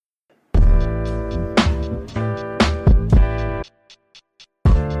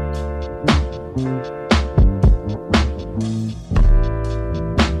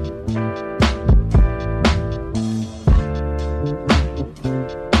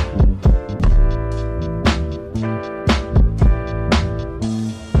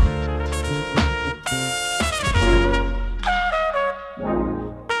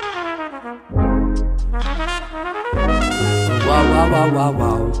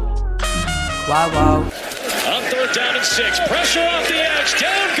Wow. On third down and 6. Pressure off the edge.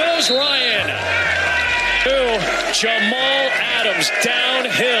 Down goes Ryan. To Jamal Adams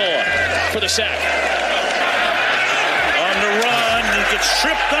downhill for the sack. On the run, he gets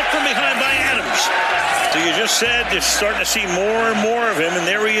stripped up from behind by Adams. So you just said you're starting to see more and more of him, and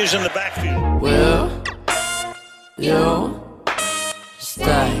there he is in the backfield. Will you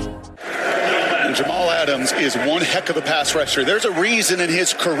stay? Jamal Adams is one heck of a pass rusher. There's a reason in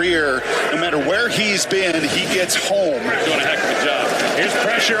his career, no matter where he's been, he gets home. Doing a heck of a job. Here's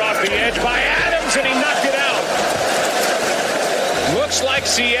pressure off the edge by Adams, and he knocked it out. Looks like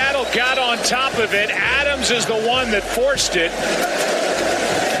Seattle got on top of it. Adams is the one that forced it.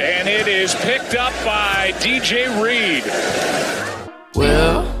 And it is picked up by DJ Reed.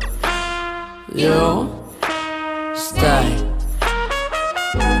 Will you stay?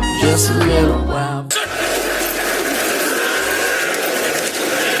 Just a little while.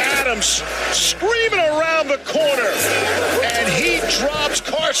 Adams screaming around the corner, and he drops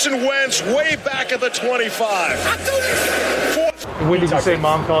Carson Wentz way back at the 25. When did you say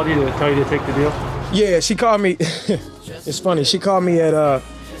Mom called you to tell you to take the deal? Yeah, she called me. It's funny. She called me at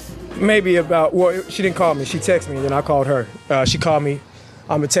maybe about, well, she didn't call me. She texted me, and then I called her. She called me.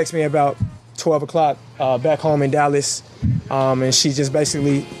 Text me about 12 o'clock back home in Dallas. And she just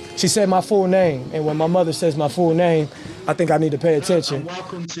basically, she said my full name. And when my mother says my full name, I think I need to pay attention. And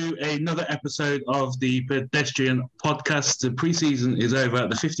welcome to another episode of the Pedestrian Podcast. The preseason is over.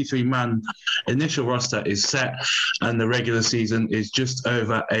 The 53-man initial roster is set, and the regular season is just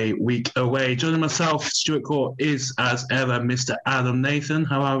over a week away. Joining myself, Stuart Court, is, as ever, Mr. Adam Nathan.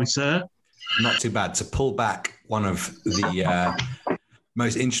 How are we, sir? Not too bad. To pull back one of the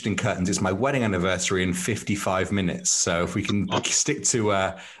most interesting curtains, it's my wedding anniversary in 55 minutes. So if we can stick to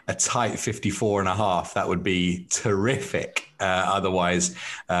a tight 54 and a half, that would be terrific. Otherwise,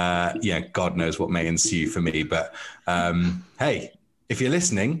 God knows what may ensue for me. But hey, if you're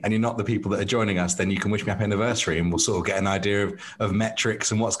listening and you're not the people that are joining us, then you can wish me happy anniversary and we'll sort of get an idea of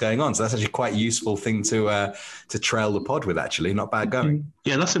metrics and what's going on. So that's actually quite a useful thing to trail the pod with, actually. Not bad going.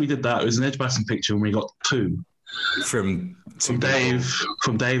 Yeah, last time we did that, it was an Edge Basson picture when we got 2. From Dave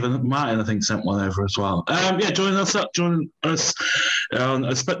and Martin, I think, sent one over as well. Joining us on a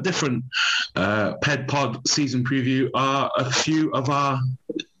different Ped Pod season preview are a few of our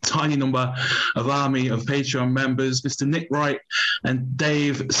tiny number of army of Patreon members, Mr. Nick Wright and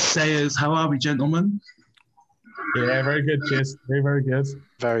Dave Sayers. How are we, gentlemen? Yeah, very good, cheers. Very, very good.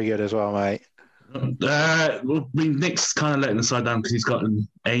 Very good as well, mate. Nick's kind of letting the side down because he's got an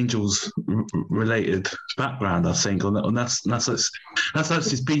Angels-related background, I think, and that's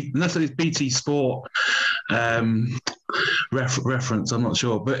his BT Sport reference. I'm not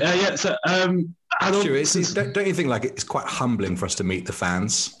sure, but don't you think like it's quite humbling for us to meet the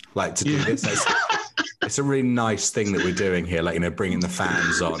fans, like to do this? It's a really nice thing that we're doing here, like, bringing the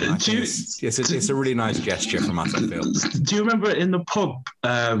fans on. It's a really nice gesture from us, I feel. Do you remember in the pub?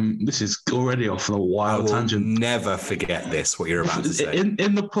 This is already off on a wild tangent. Never forget this, what you're about to say.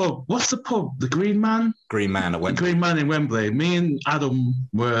 In the pub, what's the pub? The Green Man? Green Man at Wembley. Green Man in Wembley. Me and Adam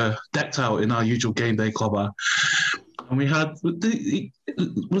were decked out in our usual game day clubber. And we had,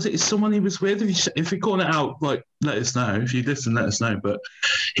 was it someone he was with? If you're calling it out, like, let us know. If you listen, let us know. But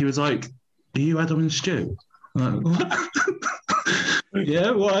he was like, "Are you Adam and Stu?" Like, what?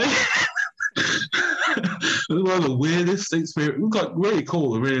 Yeah, why? It was one of the weirdest experience. It was like really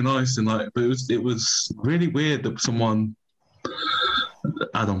cool and really nice, and like, but it was really weird that someone,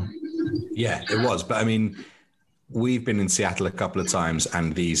 Adam. Yeah, it was. But I mean, we've been in Seattle a couple of times,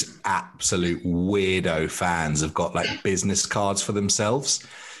 and these absolute weirdo fans have got like business cards for themselves,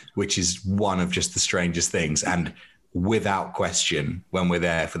 which is one of just the strangest things. And without question, when we're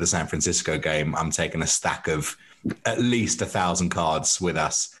there for the San Francisco game, I'm taking a stack of at least 1,000 cards with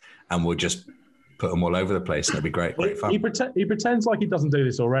us, and we'll just put them all over the place. It'll be great fun. He pretends like he doesn't do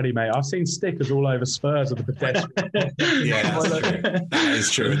this already, mate. I've seen stickers all over Spurs of the pedestrian. Yeah, that's true. That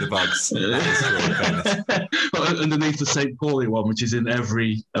is true in the Bugs. That is true, in fairness. But underneath the St. Pauli one, which is in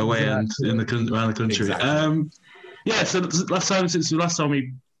every away end around the country. Exactly. So since the last time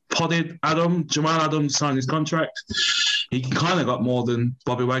we podded Jamal Adams signed his contract. He kind of got more than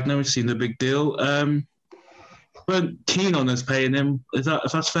Bobby Wagner. We've seen the big deal. Weren't keen on us paying him. If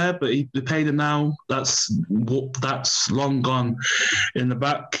that's fair, but they paid him now. That's long gone in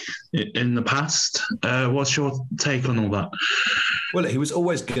the past. What's your take on all that? Well, he was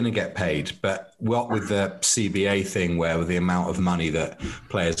always going to get paid, but what with the CBA thing, where with the amount of money that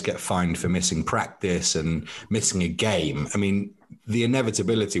players get fined for missing practice and missing a game, I mean, the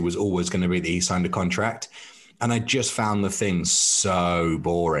inevitability was always going to be that he signed a contract. And I just found the thing so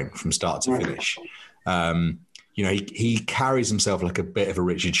boring from start to finish. He carries himself like a bit of a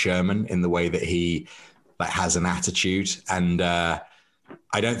Richard Sherman in the way that he has an attitude. And I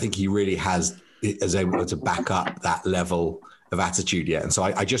don't think he really is able to back up that level of attitude yet. And so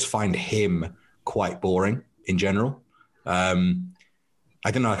I just find him quite boring in general. I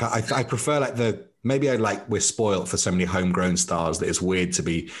don't know. I prefer we're spoiled for so many homegrown stars that it's weird to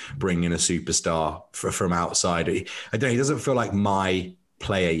be bringing in a superstar from outside. He doesn't feel like my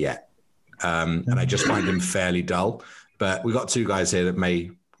player yet. And I just find him fairly dull. But we've got two guys here that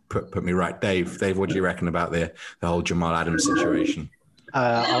may put me right. Dave, what do you reckon about the whole Jamal Adams situation?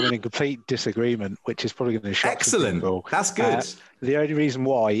 I'm in complete disagreement, which is probably going to shock Excellent. People. That's good. The only reason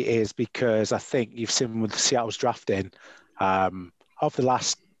why is because I think you've seen with Seattle's drafting of the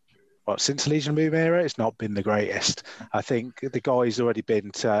last, since the Legion of Boom era, it's not been the greatest. I think the guy's already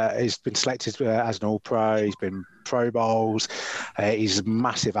he's been selected as an All-Pro. He's been Pro Bowls. He's a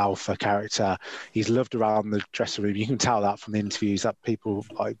massive alpha character. He's loved around the dressing room. You can tell that from the interviews that people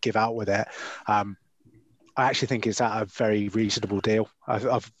give out with it. I actually think it's at a very reasonable deal.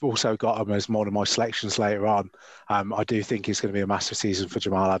 I've also got him as one of my selections later on. I do think it's going to be a massive season for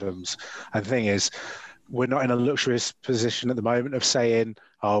Jamal Adams. And the thing is, we're not in a luxurious position at the moment of saying,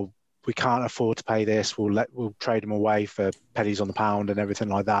 we can't afford to pay this. We'll trade him away for pennies on the pound and everything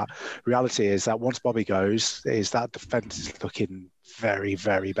like that. Reality is that once Bobby goes, that defence is looking very,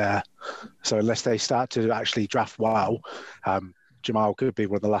 very bare. So unless they start to actually draft well, Jamal could be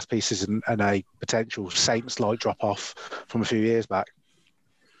one of the last pieces and a potential Saints-like drop-off from a few years back.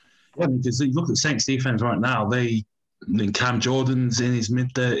 Yeah, because you look at Saints defense right now, Cam Jordan's in his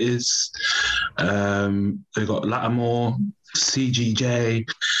mid-30s. They've got Lattimore, CGJ,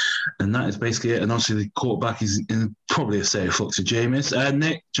 and that is basically it. And obviously the quarterback is in probably a state of flux of Jameis.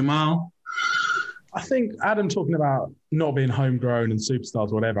 Nick, Jamal? I think Adam talking about not being homegrown and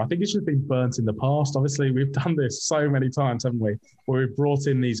superstars or whatever, I think it's just been burnt in the past. Obviously, we've done this so many times, haven't we? Where we've brought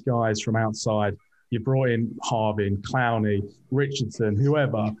in these guys from outside. You brought in Harvin, Clowney, Richardson,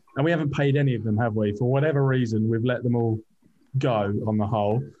 whoever, and we haven't paid any of them, have we? For whatever reason, we've let them all go on the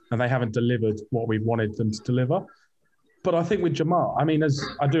whole, and they haven't delivered what we wanted them to deliver. But I think with Jamal, as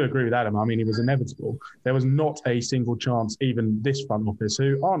I do agree with Adam, he was inevitable. There was not a single chance, even this front office,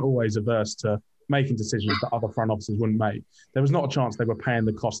 who aren't always averse to making decisions that other front offices wouldn't make. There was not a chance they were paying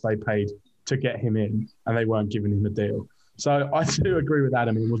the cost they paid to get him in, and they weren't giving him a deal. So I do agree with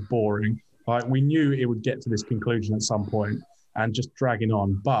Adam. It was boring. We knew it would get to this conclusion at some point and just dragging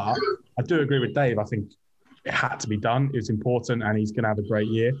on. But I do agree with Dave. I think it had to be done. It was important, and he's going to have a great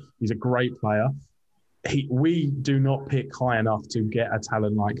year. He's a great player. We do not pick high enough to get a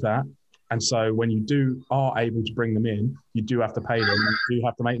talent like that. And so when you are able to bring them in, you do have to pay them. You do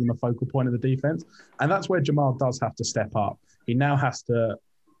have to make them a focal point of the defense. And that's where Jamal does have to step up. He now has to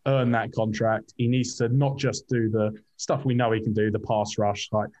earn that contract. He needs to not just do the stuff we know he can do, the pass rush.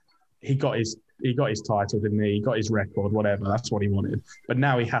 He got his title, didn't he? He got his record, whatever. That's what he wanted. But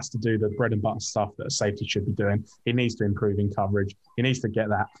now he has to do the bread and butter stuff that a safety should be doing. He needs to improve in coverage. He needs to get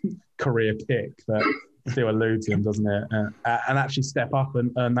that career kick that still eludes him, doesn't it? And actually step up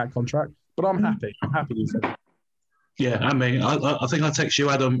and earn that contract. But I'm happy. He's here. Yeah, I think I'll text you,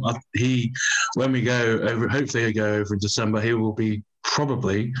 Adam. When we go over, hopefully I go over in December, he will be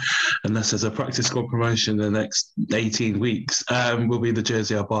probably, unless there's a practice squad promotion in the next 18 weeks, will be the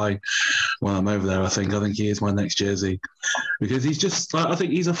jersey I buy when I'm over there. I think he is my next jersey because he's just I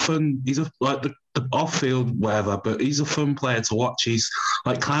think he's the off-field whatever, but he's a fun player to watch. He's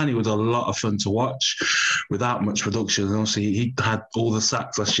like Clowney was a lot of fun to watch without much production. And obviously he had all the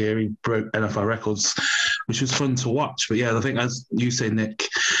sacks last year. He broke NFL records, which was fun to watch. But yeah, I think as you say, Nick,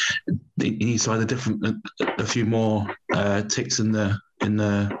 he needs to add a few more ticks in the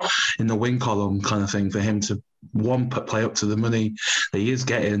win column kind of thing for him to one, play up to the money that he is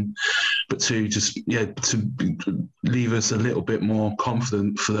getting, but two, to leave us a little bit more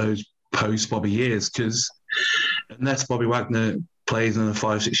confident for those post-Bobby years, because unless Bobby Wagner plays another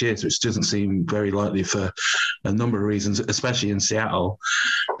 5-6 years, which doesn't seem very likely for a number of reasons, especially in Seattle,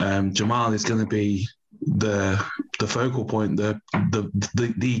 Jamal is going to be the focal point,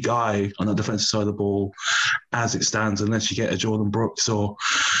 the guy on the defensive side of the ball as it stands, unless you get a Jordan Brooks or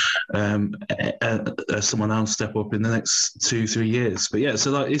someone else step up in the next 2-3 years. But yeah,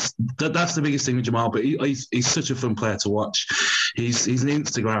 so that's the biggest thing with Jamal. But he's such a fun player to watch. He's an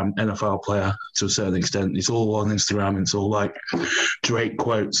Instagram NFL player to a certain extent. It's all on Instagram. It's all like Drake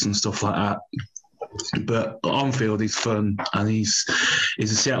quotes and stuff like that. But on field, he's fun, and he's a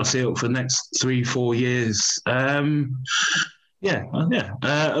Seattle Seahawks for the next 3-4 years. Yeah.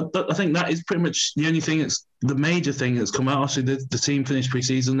 I think that is pretty much the only thing. It's the major thing that's come out. Obviously, the team finished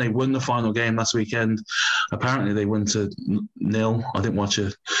pre-season. They won the final game last weekend. Apparently, they won to 0. I didn't watch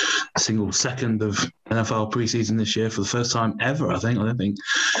a single second of NFL pre-season this year for the first time ever. I don't think.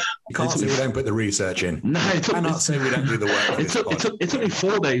 You can't say we don't put the research in. No, you cannot say we don't do the work. It took me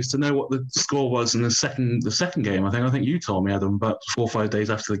 4 days to know what the score was in the second game. I think you told me, Adam, about 4 or 5 days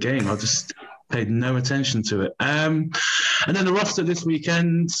after the game. I just paid no attention to it. And then the roster this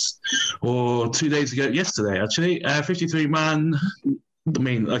weekend, or 2 days ago, yesterday actually, 53-man. I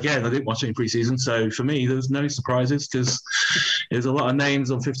mean, again, I didn't watch any preseason, so for me, there's no surprises because there's a lot of names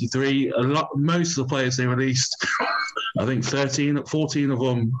on 53. Most of the players they released, I think 14 of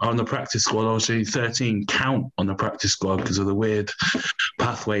them are on the practice squad. Obviously, 13 count on the practice squad because of the weird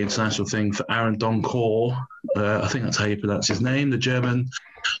pathway international thing for Aaron Donkor. I think that's how you pronounce his name, the German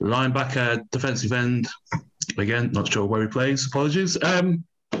linebacker, defensive end. Again, not sure where he plays. Apologies.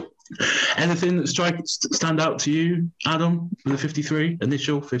 Anything that stand out to you, Adam, for the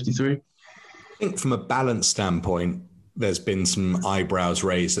initial 53? I think from a balance standpoint, there's been some eyebrows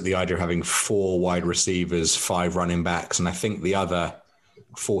raised at the idea of having 4 wide receivers, 5 running backs, and I think the other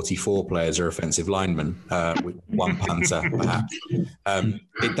 44 players are offensive linemen, with 1 punter, perhaps.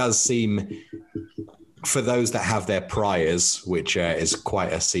 It does seem, for those that have their priors, which is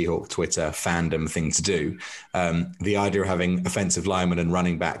quite a Seahawk Twitter fandom thing to do, the idea of having offensive linemen and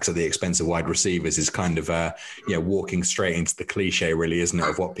running backs at the expense of wide receivers is kind of walking straight into the cliche, really, isn't it,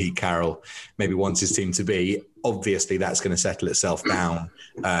 of what Pete Carroll maybe wants his team to be. Obviously, that's going to settle itself down,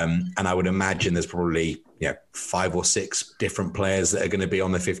 and I would imagine there's probably 5 or 6 different players that are going to be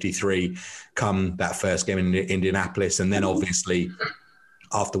on the 53 come that first game in Indianapolis, and then obviously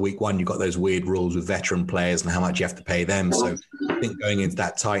after week 1, you've got those weird rules with veteran players and how much you have to pay them. So I think going into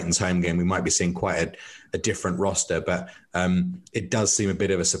that Titans home game, we might be seeing quite a different roster, but it does seem a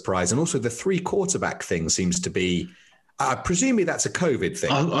bit of a surprise. And also the 3 quarterback thing seems to be, presumably that's a COVID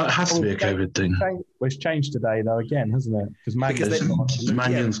thing. It has to be a COVID thing. It's changed today though again, hasn't it? Because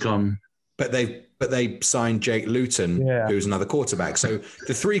Mannion's gone. But they signed Jake Luton, who's another quarterback. So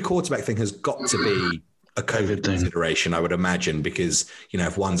the 3 quarterback thing has got to be a COVID consideration, I would imagine, because,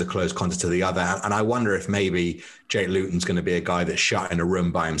 if one's a close contact to the other. And I wonder if maybe Jake Luton's going to be a guy that's shut in a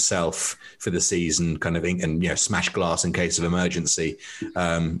room by himself for the season, kind of, and, smash glass in case of emergency.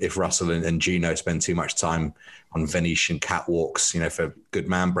 If Russell and Gino spend too much time on Venetian catwalks, for Good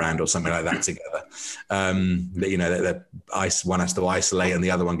Man Brand or something like that together, one has to isolate and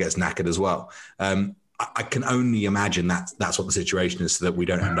the other one gets knackered as well. I can only imagine that's what the situation is, so that we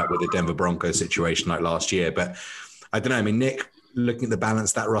don't end up with a Denver Broncos situation like last year. But I don't know. I mean, Nick, looking at the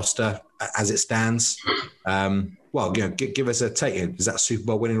balance, that roster as it stands, give us a take. Is that a Super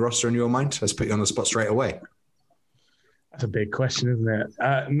Bowl winning roster in your mind? Let's put you on the spot straight away. That's a big question, isn't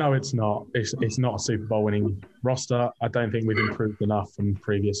it? No, it's not. It's not a Super Bowl winning roster. I don't think we've improved enough from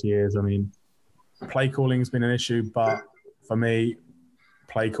previous years. I mean, play calling has been an issue, but for me,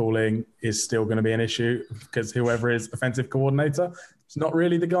 play calling is still going to be an issue because whoever is offensive coordinator is not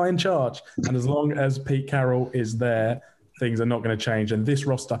really the guy in charge. And as long as Pete Carroll is there, things are not going to change. And this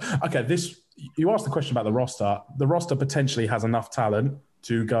roster, you asked the question about the roster. The roster potentially has enough talent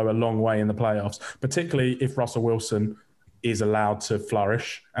to go a long way in the playoffs, particularly if Russell Wilson is allowed to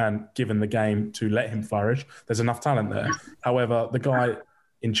flourish and given the game to let him flourish. There's enough talent there. However, the guy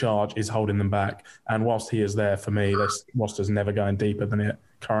in charge is holding them back. And whilst he is there, for me, this roster's never going deeper than it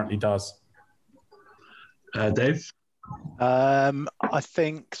currently does. Dave? I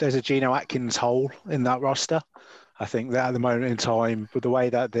think there's a Geno Atkins hole in that roster. I think that at the moment in time, with the way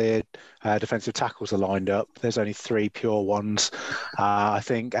that the defensive tackles are lined up, there's only 3 pure ones. I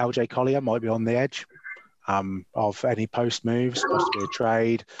think LJ Collier might be on the edge of any post moves, possibly a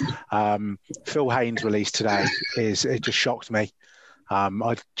trade. Phil Haynes' release today it just shocked me.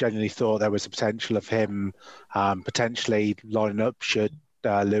 I genuinely thought there was a potential of him potentially lining up should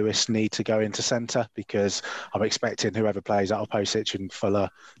Lewis need to go into centre, because I'm expecting whoever plays out of Posich and Fuller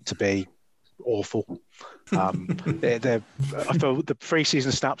to be awful. I feel the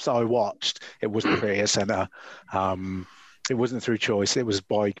pre-season snaps that I watched, it wasn't pretty at centre. It wasn't through choice. It was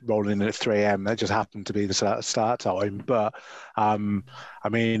by rolling in at 3 a.m. That just happened to be the start time. But, I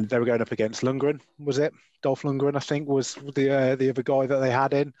mean, they were going up against Lundgren, was it? Dolph Lundgren, I think, was the other guy that they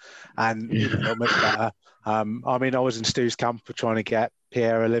had in. And not much better. I mean, I was in Stu's camp for trying to get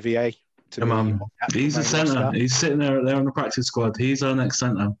Pierre Olivier. He's a centre. He's sitting there on the practice squad. He's our next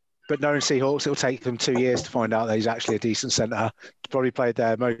centre. But knowing Seahawks, it'll take them 2 years to find out that he's actually a decent centre. probably played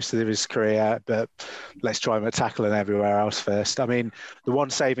there most of his career, but let's try him at tackle and everywhere else first. I mean, the one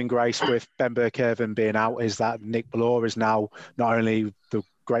saving grace with Ben Burke-Irvin being out is that Nick Ballore is now not only the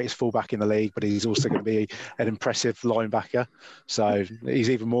greatest fullback in the league, but he's also going to be an impressive linebacker. So he's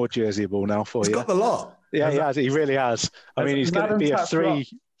even more jerseyable now for you. He's got the lot. Yeah, he has. He really has. I mean, he's going to be a three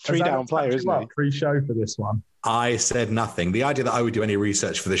down player, isn't he? Pre-show for this one. I said nothing. The idea that I would do any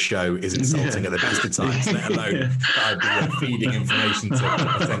research for the show is insulting at the best of times, let alone that I'd be feeding information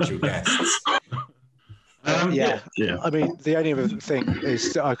to potential guests. Yeah. I mean, the only other thing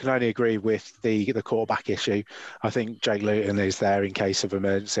is I can only agree with the quarterback issue. I think Jake Luton is there in case of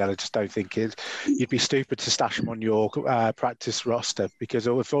emergency, and I just don't think you'd be stupid to stash him on your practice roster, because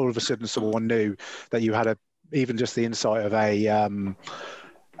if all of a sudden someone knew that you had even just the insight of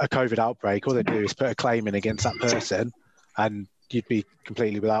a COVID outbreak, all they do is put a claim in against that person, and you'd be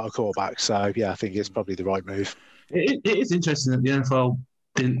completely without a quarterback. So yeah, I think it's probably the right move. It is interesting that the NFL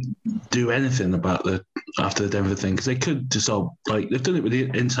didn't do anything about after the Denver thing, because they could just they've done it with the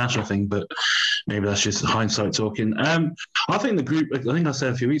international thing, but maybe that's just hindsight talking. I think the group, I think I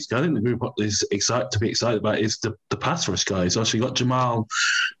said a few weeks ago, I think the group is excited about is the pass rush guys. Also, you got Jamal,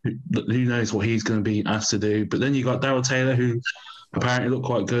 who knows what he's going to be asked to do, but then you got Darrell Taylor, who apparently looked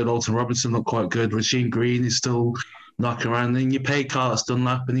quite good. Alton Robinson looked quite good. Rasheem Green is still knocking around. Then you pay Carlos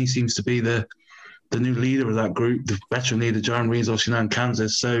Dunlap, and he seems to be the new leader of that group, the veteran leader. John Reed's obviously now in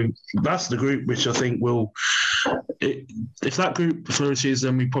Kansas. So that's the group which I think if that group flourishes,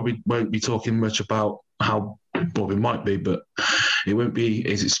 then we probably won't be talking much about we might be, but it won't be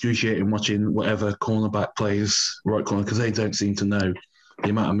as excruciating watching whatever cornerback plays right corner, because they don't seem to know the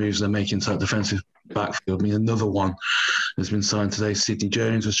amount of moves they're making to that defensive backfield. I mean, another one has been signed today. Sidney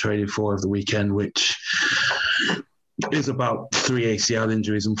Jones was traded for over the weekend, which is about 3 ACL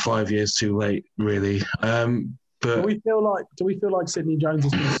injuries and 5 years too late, really. But do we feel like Sidney Jones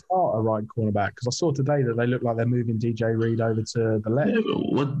is going to start a right cornerback? Because I saw today that they look like they're moving DJ Reed over to the left.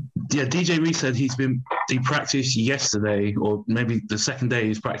 DJ Reed said he practiced yesterday, or maybe the second day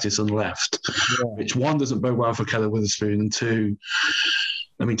he's practiced on the left, which one doesn't bode well for Keller Witherspoon, and two,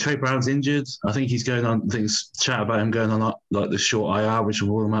 I mean, Trey Brown's injured. I think he's going on. Things chat about him going on like the short IR, which will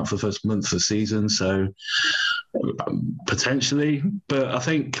rule him out for the first month of the season. So potentially, but I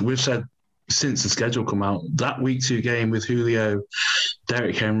think we've said since the schedule come out, that week 2 game with Julio,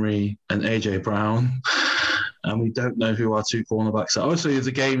 Derrick Henry, and AJ Brown, and we don't know who our 2 cornerbacks are. Obviously, there's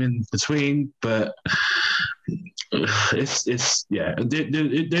a game in between, but it's yeah.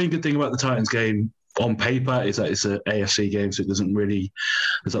 The only good thing about the Titans game on paper is that it's an AFC game, so it doesn't really,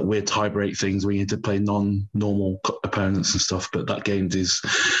 there's like weird tie-break things where you need to play non-normal opponents and stuff, but that game is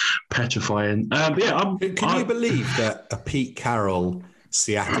petrifying. Can you believe that a Pete Carroll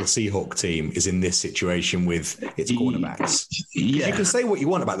Seattle Seahawk team is in this situation with its cornerbacks? Yeah. You can say what you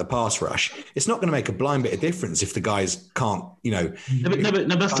want about the pass rush. It's not going to make a blind bit of difference if the guys can't,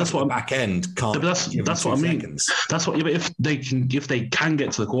 that's what back end can't. That's what I mean. Seconds. That's what. If they can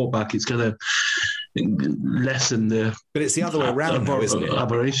get to the quarterback, it's going to lessen the. But it's the other way around, though, isn't it?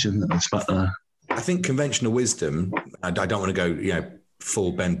 Aberration that's back there. I think conventional wisdom. I don't want to go,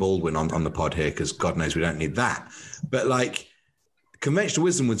 full Ben Baldwin on the pod here, because God knows we don't need that. But conventional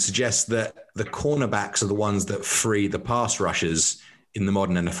wisdom would suggest that the cornerbacks are the ones that free the pass rushers in the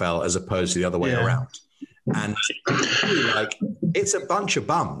modern NFL, as opposed to the other way around. And it's a bunch of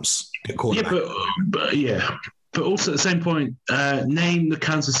bums at cornerback. But also at the same point, name the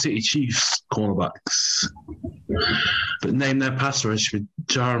Kansas City Chiefs cornerbacks, but name their pass rush with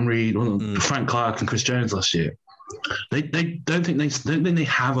Jaron Reed, Frank Clark, and Chris Jones last year. They don't think they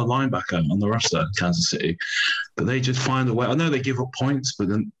have a linebacker on the roster, Kansas City, but they just find a way. I know they give up points, but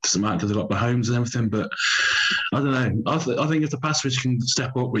then it doesn't matter because they've got Mahomes and everything. But I don't know. I think if the pass rush can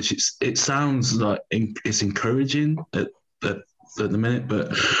step up, which it sounds like it's encouraging at the minute, but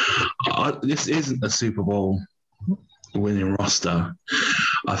this isn't a Super Bowl winning roster.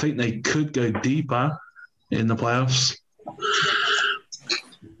 I think they could go deeper in the playoffs.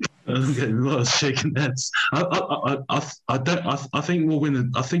 I'm getting a lot of shaking heads. I think we'll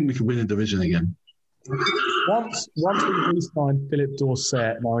win. I think we can win the division again. Once we re-signed Philip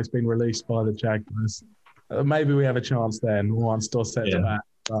Dorsett, now he's been released by the Jaguars. Maybe we have a chance then. Once Dorsett's back.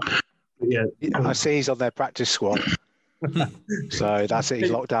 I see he's on their practice squad, so that's it.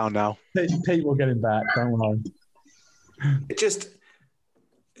 He's locked down now. Pete will get him back. Don't worry.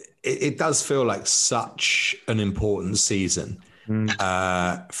 It does feel like such an important season.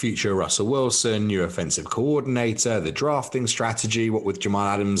 Future Russell Wilson, new offensive coordinator, the drafting strategy, what with Jamal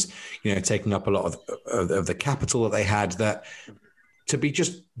Adams, taking up a lot of the capital that they had, that to be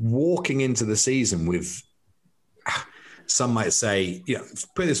just walking into the season with some might say,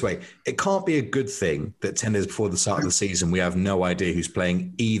 put it this way, it can't be a good thing that 10 days before the start of the season, we have no idea who's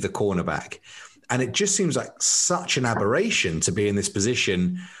playing either cornerback. And it just seems like such an aberration to be in this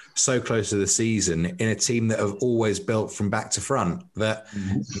position so close to the season in a team that have always built from back to front that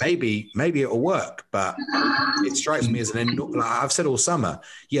maybe it'll work, but it strikes me as I've said all summer,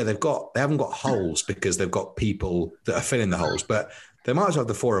 they haven't got holes because they've got people that are filling the holes, but they might as well have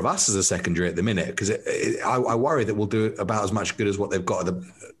the four of us as a secondary at the minute because I worry that we'll do about as much good as what they've got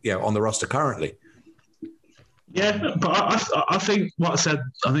on the roster currently. Yeah, but I think what I said,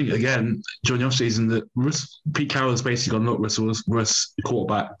 again, during the offseason that Pete Carroll has basically gone, look, Russ,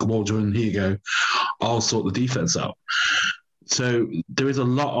 quarterback, well, Jordan, here you go. I'll sort the defense out. So there is a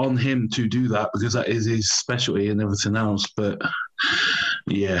lot on him to do that because that is his specialty and everything else. But,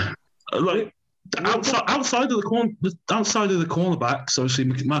 yeah. Like, outside of the cornerbacks, obviously,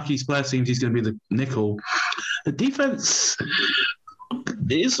 Marquise Blair seems he's going to be the nickel. The defense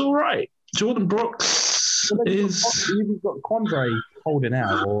is all right. Jordan Brooks You've got Quandre holding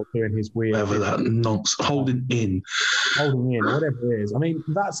out or doing his weird... Whatever that nonsense, holding in, or whatever it is. I mean,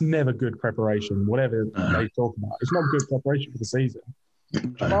 that's never good preparation, whatever they talk about. It's not good preparation for the season.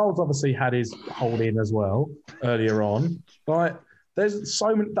 Charles obviously had his hold in as well earlier on. But there's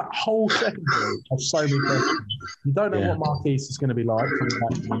so many... That whole secondary has so many questions. You don't know what Marquise is going to be like.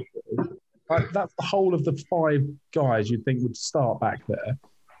 That's the whole of the 5 guys you'd think would start back there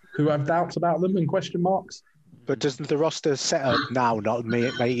who have doubts about them and question marks. But doesn't the roster set up now not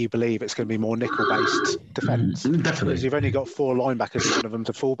make you believe it's going to be more nickel-based defence? Definitely. Because you've only got 4 linebackers and one of them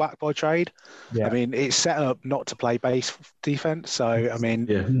to fullback by trade. Yeah. I mean, it's set up not to play base defence. So, I mean,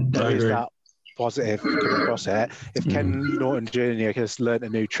 there is that positive coming across here. If Ken Norton Jr. has learned a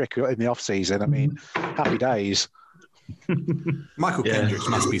new trick in the off-season, I mean, happy days. Michael Kendricks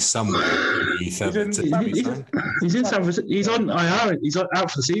must be somewhere. He's in San Francisco. He's on IR. He's out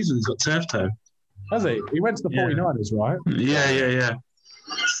for the season. He's got turf toe. Has he? He went to the 49ers, right?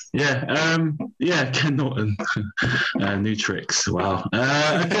 Yeah. Ken Norton. New tricks. Wow.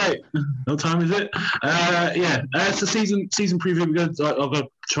 Okay. What time is it? It's the season preview. I'll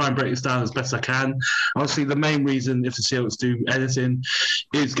go try and break this down as best I can. Obviously, the main reason if the Seahawks do anything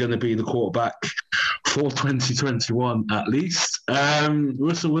is going to be the quarterback for 2021 at least.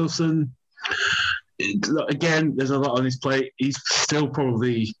 Russell Wilson. Again, there's a lot on his plate. He's still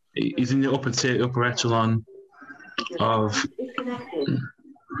probably in the upper echelon of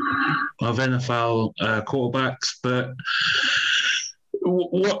NFL quarterbacks. But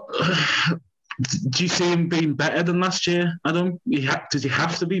what do you see him being better than last year, Adam? Does he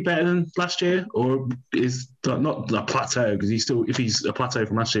have to be better than last year, or is that not a plateau? Because if he's a plateau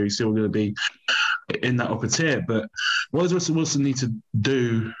from last year, he's still going to be in that upper tier. But what does Russell Wilson need to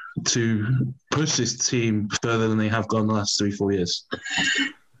do to push this team further than they have gone the last 3-4 years?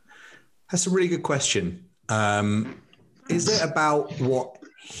 That's a really good question. Is it about what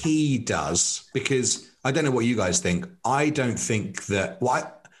he does? Because I don't know what you guys think. I don't think that...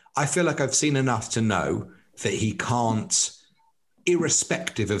 I feel like I've seen enough to know that he can't,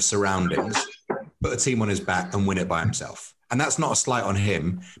 irrespective of surroundings, put a team on his back and win it by himself. And that's not a slight on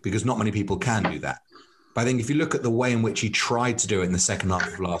him because not many people can do that. But I think if you look at the way in which he tried to do it in the second half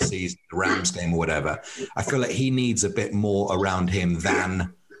of last season, the Rams game or whatever, I feel like he needs a bit more around him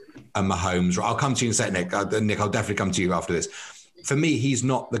than a Mahomes. I'll come to you in a second, Nick. Nick, I'll definitely come to you after this. For me, he's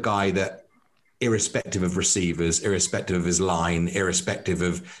not the guy that, irrespective of receivers, irrespective of his line, irrespective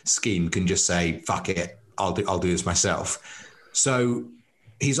of scheme, can just say, fuck it, I'll do this myself. So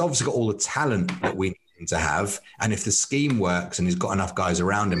he's obviously got all the talent that we need him to have. And if the scheme works and he's got enough guys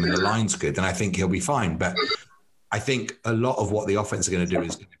around him and the line's good, then I think he'll be fine. But I think a lot of what the offense is going to do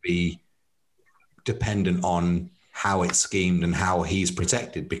is going to be dependent on how it's schemed and how he's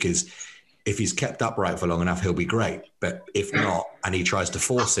protected, because if he's kept upright for long enough, he'll be great. But if not, and he tries to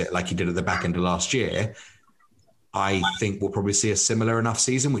force it like he did at the back end of last year, I think we'll probably see a similar enough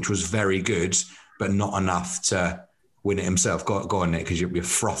season, which was very good, but not enough to win it himself. Go on, Nick, because you're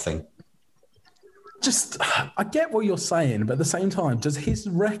frothing. I get what you're saying, but at the same time, does his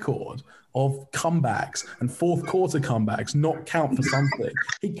record of comebacks and fourth quarter comebacks not count for something?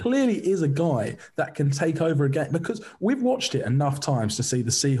 He clearly is a guy that can take over a game, because we've watched it enough times to see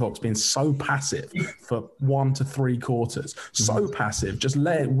the Seahawks being so passive for 1 to 3 quarters. So passive. Just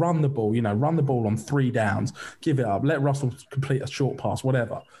let it run the ball, run the ball on 3 downs, give it up, let Russell complete a short pass,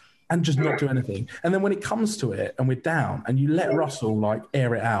 whatever, and just not do anything. And then when it comes to it and we're down and you let Russell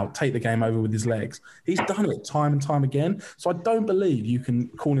air it out, take the game over with his legs, he's done it time and time again. So I don't believe you can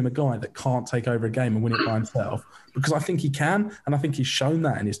call him a guy that can't take over a game and win it by himself, because I think he can. And I think he's shown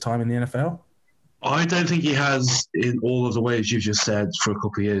that in his time in the NFL. I don't think he has in all of the ways you've just said for a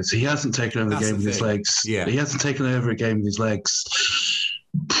couple of years. He hasn't taken over the game with his legs. Yeah. He hasn't taken over a game with his legs.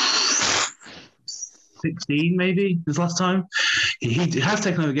 16 maybe his last time. He has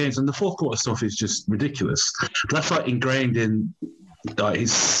taken over games, and the fourth quarter stuff is just ridiculous. But that's like ingrained in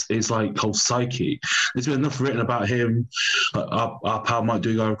his like whole psyche. There's been enough written about him. Our pal Mike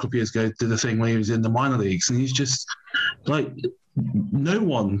Dugar a couple of years ago did the thing when he was in the minor leagues, and he's just like, no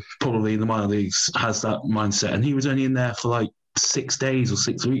one probably in the minor leagues has that mindset, and he was only in there for like 6 days or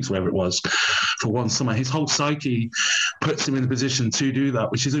 6 weeks, whatever it was, for one summer. His whole psyche puts him in a position to do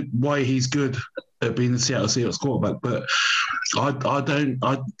that, which is why he's good at being the Seattle Seahawks quarterback. But I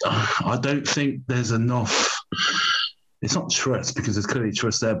don't think there's enough. It's not trust, because there's clearly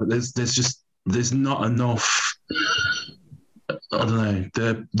trust there, but there's not enough. I don't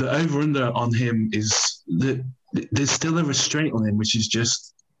know. The over under on him is that there's still a restraint on him, which is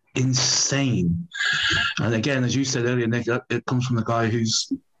just insane. And again, as you said earlier, Nick, it comes from the guy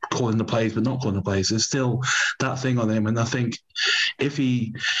who's calling the plays but not calling the plays. There's still that thing on him, and I think if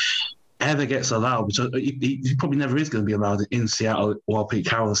he ever gets allowed, which he probably never is going to be allowed in Seattle while Pete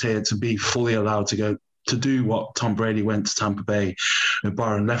Carroll's here, to be fully allowed to go to do what Tom Brady went to Tampa Bay with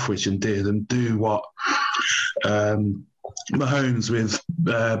Byron Leftwich and did, and do what Mahomes with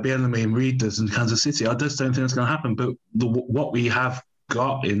Bieniemy and Reed does in Kansas City. I just don't think it's going to happen. But what we have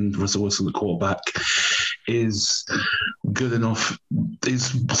got in Russell Wilson, the quarterback, is good enough.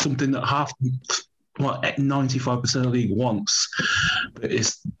 Is something that 95% of the league wants. But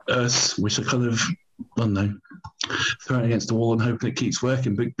it's us, which are kind of, I don't know, throwing against the wall and hoping it keeps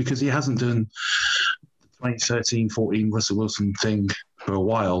working. But because he hasn't done the 2013-14 Russell Wilson thing for a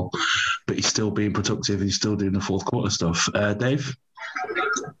while, but he's still being productive and he's still doing the fourth quarter stuff. Dave?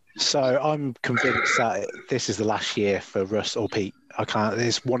 So I'm convinced that this is the last year for Russ or Pete.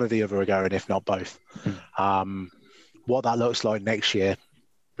 It's one or the other are going, if not both. What that looks like next year,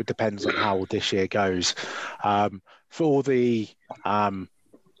 it depends on how this year goes. For all the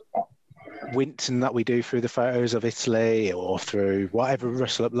wincing that we do through the photos of Italy or through whatever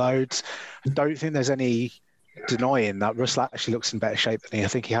Russell uploads, I don't think there's any denying that Russell actually looks in better shape than I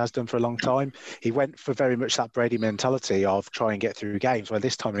think he has done for a long time. He went for very much that Brady mentality of try and get through games, where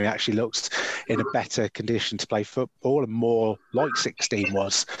this time he actually looks in a better condition to play football and more like 16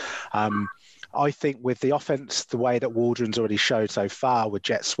 was. I think with the offense, the way that Waldron's already showed so far with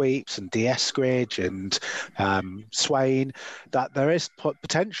jet sweeps and DS Skridge and Swain, that there is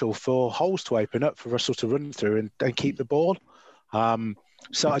potential for holes to open up for Russell to run through and keep the ball.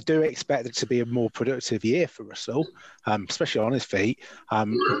 So I do expect it to be a more productive year for Russell, especially on his feet.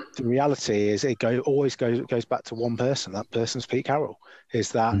 The reality is it always goes back to one person. That person's Pete Carroll.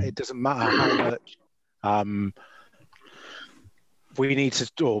 Is that it doesn't matter how much we need to,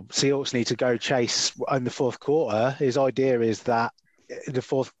 or Seahawks need to go chase in the fourth quarter. His idea is that in the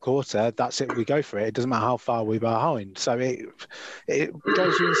fourth quarter, that's it, we go for it. It doesn't matter how far we're behind. So it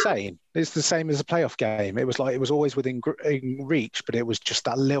drives you insane. It's the same as a playoff game. It was always within reach, but it was just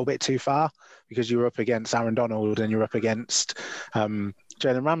that little bit too far because you were up against Aaron Donald and you're up against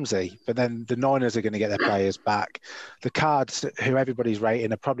Jalen Ramsey. But then the Niners are going to get their players back. The Cards, who everybody's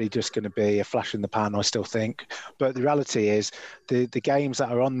rating, are probably just going to be a flash in the pan, I still think. But the reality is the games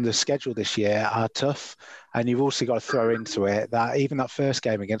that are on the schedule this year are tough. And you've also got to throw into it that even that first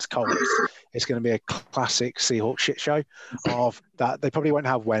game against Colts, it's going to be a classic Seahawks shit show of that. They probably won't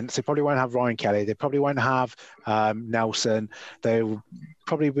have Wentz. They probably won't have Ryan Kelly. They probably won't have Nelson. They'll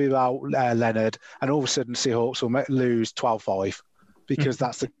probably be without Leonard. And all of a sudden, Seahawks will lose 12-5 because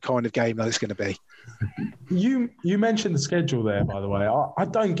that's the kind of game that it's going to be. You mentioned the schedule there, by the way. I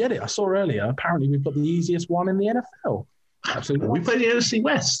don't get it. I saw earlier, apparently we've got the easiest one in the NFL. Absolutely. We play the NFC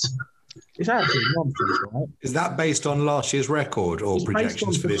West. It's absolutely nonsense, right? Is that based on last year's record or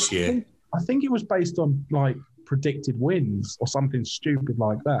projections for this year? I think it was based on like predicted wins or something stupid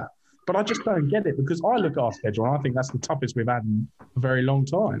like that. But I just don't get it because I look at our schedule and I think that's the toughest we've had in a very long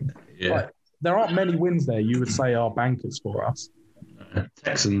time. Yeah. Like, there aren't many wins there you would say are bankers for us.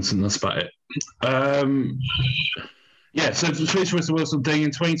 Texans, and that's about it. Yeah, so the Chris Russell Wilson thing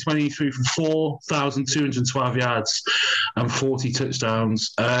in 2020 threw for 4,212 yards and 40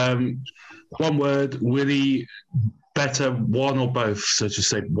 touchdowns. One word, Willie, better one or both? So just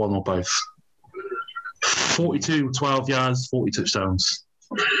say one or both. 42, 12 yards, 40 touchdowns.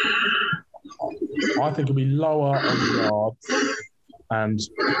 I think it'll be lower on yards and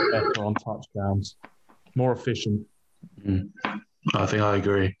better on touchdowns. More efficient. I think I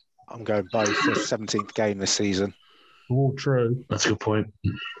agree. I'm going both for the 17th game this season. All true. That's a good point.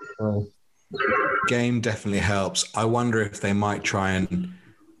 Game definitely helps. I wonder if they might try and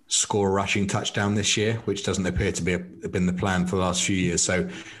score a rushing touchdown this year, which doesn't appear to have been the plan for the last few years. So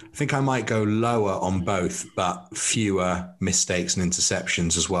I think I might go lower on both, but fewer mistakes and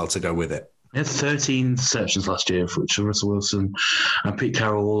interceptions as well to go with it. He had 13 interceptions last year, for which Russell Wilson and Pete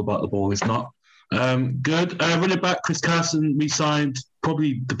Carroll all about the ball. It's not good. Running back Chris Carson, we signed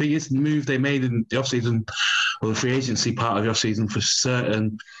probably the biggest move they made in the offseason, or the free agency part of the offseason for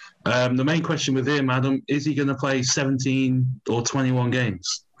certain. The main question with him, Adam, is he going to play 17 or 21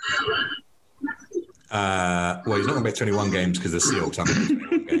 games? Well, he's not going to play 21 games because the Seahawks aren't playing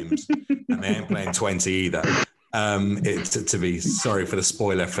 21 games, and they ain't playing 20 either. To be sorry for the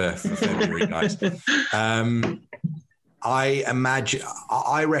spoiler for February, guys.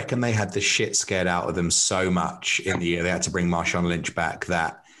 I reckon they had the shit scared out of them so much in the year they had to bring Marshawn Lynch back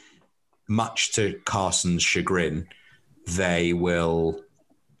that, much to Carson's chagrin, they will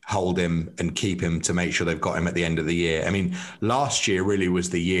hold him and keep him to make sure they've got him at the end of the year. I mean, last year really was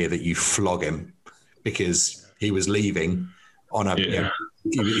the year that you flog him because he was leaving on a,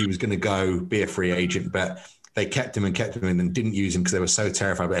 he was going to go be a free agent, but they kept him and then didn't use him because they were so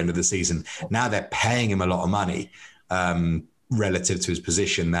terrified by the end of the season. Now they're paying him a lot of money relative to his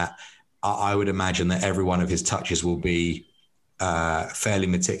position that I would imagine that every one of his touches will be fairly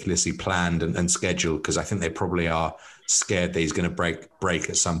meticulously planned and scheduled, because I think they probably are scared that he's going to break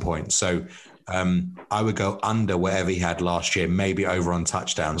at some point. So I would go under whatever he had last year, maybe over on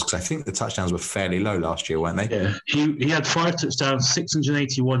touchdowns, because I think the touchdowns were fairly low last year, weren't they? Yeah, he had 5 touchdowns,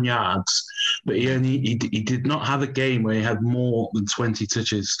 681 yards, but he did not have a game where he had more than 20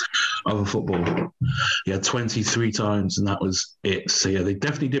 touches of a football. He had 23 times, and that was it. So yeah, they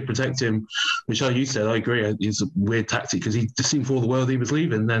definitely did protect him, which, like you said, I agree, it's a weird tactic because he just seemed for all the world he was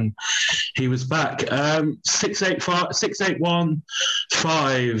leaving. Then he was back.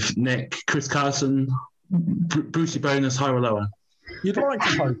 6'8", Nick, Chris Carson, Brucey bonus, higher or lower? You'd like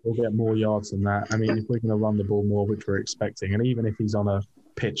to hope he'll get more yards than that. I mean, if we're going to run the ball more, which we're expecting, and even if he's on a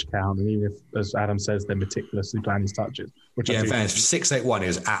pitch count, and even if, as Adam says, they're meticulously planning his touches. Which in fairness, 681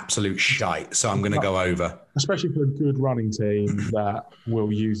 is absolute shite, so I'm going to go over. Especially for a good running team that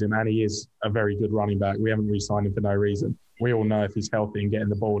will use him, and he is a very good running back. We haven't re-signed him for no reason. We all know if he's healthy and getting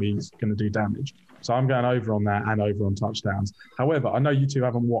the ball, he's going to do damage. So I'm going over on that and over on touchdowns. However, I know you two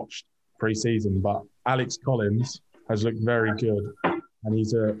haven't watched pre-season, but Alex Collins has looked very good, and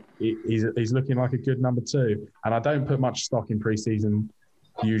he's looking like a good number 2. And I don't put much stock in pre-season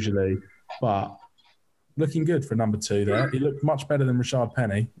usually, but looking good for number 2 there. He looked much better than Rashad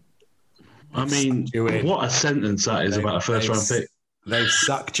Penny. I mean, what a sentence that is about a first-round pick. They've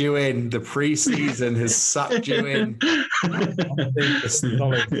sucked you in. The preseason has sucked you in.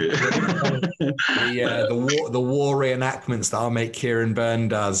 The war reenactments that our mate Kieran Byrne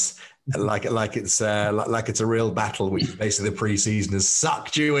does, like it's a real battle, which is basically the preseason, has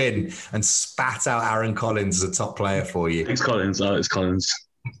sucked you in and spat out Aaron Collins as a top player for you. Alex Collins.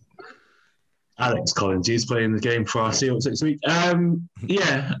 He's playing the game for our Seahawks next week.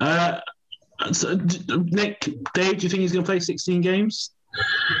 So, Nick, Dave, do you think he's going to play 16 games?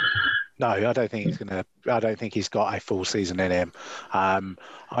 No, I don't think he's going to. I don't think he's got a full season in him.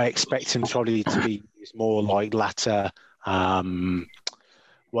 I expect him probably to be more like latter.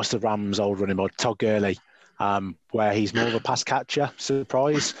 What's the Rams' old running back, Todd Gurley, where he's more of a pass catcher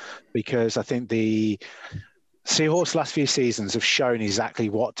surprise, because I think the Seahawks' last few seasons have shown exactly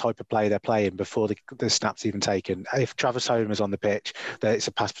what type of play they're playing before the snap's even taken. If Travis Homer's on the pitch, then it's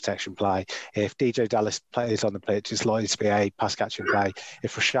a pass protection play. If DJ Dallas plays on the pitch, it's likely to be a pass catching play.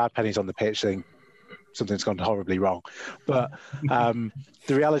 If Rashad Penny's on the pitch, then something's gone horribly wrong. But the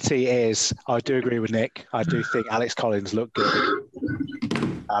reality is, I do agree with Nick. I do think Alex Collins looked good.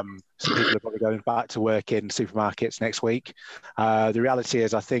 Some people are probably going back to work in supermarkets next week. The reality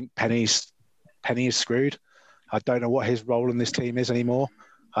is, I think Penny is screwed. I don't know what his role in this team is anymore.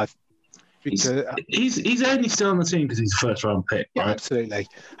 He's only still on the team because he's a first-round pick, right? Yeah, absolutely.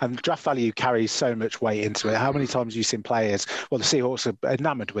 And draft value carries so much weight into it. How many times have you seen players, well, the Seahawks are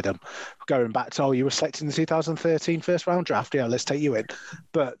enamoured with them, going back to, you were selected in the 2013 first-round draft, yeah, let's take you in.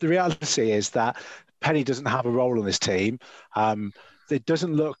 But the reality is that Penny doesn't have a role on this team. It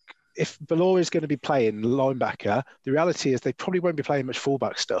doesn't look... If Ballore is going to be playing linebacker, the reality is they probably won't be playing much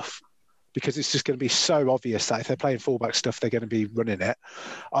fullback stuff, because it's just going to be so obvious that if they're playing fullback stuff, they're going to be running it.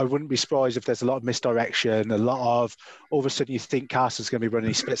 I wouldn't be surprised if there's a lot of misdirection, all of a sudden you think Carson's going to be running,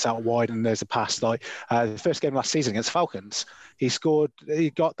 he splits out wide and there's a pass. Like the first game last season against Falcons, he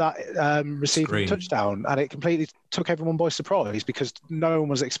got that receiving touchdown, and it completely took everyone by surprise because no one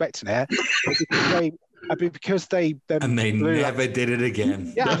was expecting it. because they never did it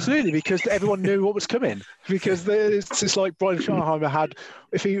again. Yeah, absolutely, because everyone knew what was coming. Because it's like Brian Schottenheimer had,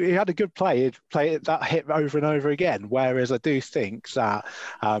 if he had a good play, he'd play that hit over and over again. Whereas I do think that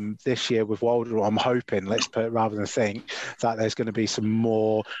this year with Wilder, I'm hoping, let's put it rather than think, that there's going to be some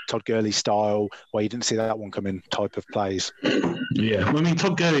more Todd Gurley style, where you didn't see that one coming type of plays. Yeah, I mean,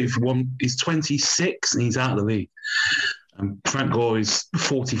 Todd Gurley, for one, he's 26 and he's out of the league. Frank Gore is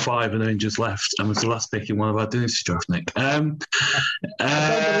 45 and only just left and was the last pick in one of our dynasty drafts, Nick. I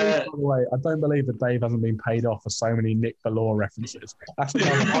don't believe that Dave hasn't been paid off for so many Nick Ballore references. I love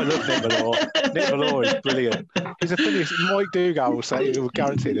Nick Ballore. Nick Ballore is brilliant. He's a funny. Mike Dougal will say, he will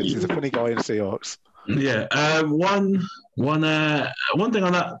guarantee this. He's a funny guy in the Seahawks. Yeah. One thing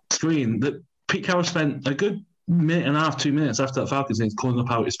on that screen, that Pete Carroll spent a good minute and a half, 2 minutes after that Falcons thing calling up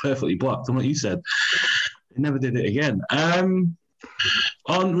how it's perfectly blocked. And what you said, he never did it again.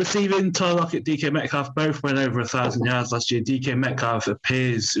 On receiving, Tyler Lockett, DK Metcalf both went over 1,000 yards last year. DK Metcalf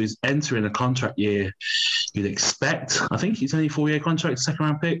appears is entering a contract year you'd expect. I think he's only a 4-year contract,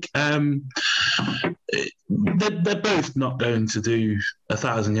 second-round pick. They're both not going to do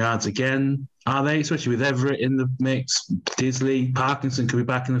 1,000 yards again, are they? Especially with Everett in the mix. Disley, Parkinson could be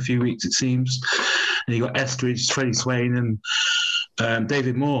back in a few weeks, it seems. And you got Estridge, Freddie Swain, and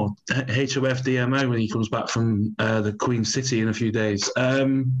David Moore, HOF DMO, when he comes back from the Queen City in a few days.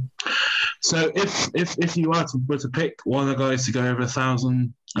 So if you were to pick one of the guys to go over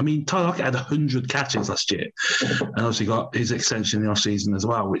 1,000, I mean, Tyler Lockett had 100 catches last year, and obviously got his extension in the off-season as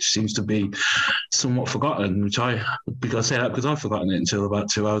well, which seems to be somewhat forgotten, which I say that because I've forgotten it until about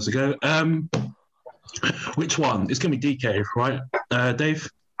 2 hours ago. Which one? It's going to be DK, right, Dave?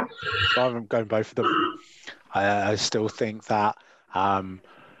 I'm going both of them. I still think that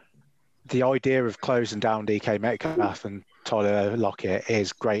the idea of closing down DK Metcalf and Tyler Lockett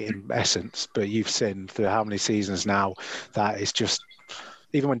is great in essence, but you've seen through how many seasons now that it's just,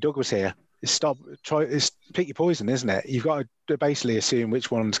 even when Doug was here, it's pick your poison, isn't it? You've got to basically assume which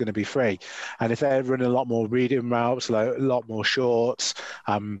one's going to be free. And if they're running a lot more reading routes, a lot more shorts,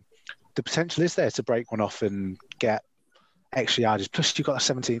 the potential is there to break one off and get extra yardage. Plus, you've got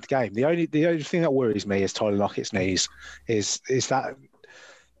a 17th game. The only thing that worries me is Tyler Lockett's knees. Is that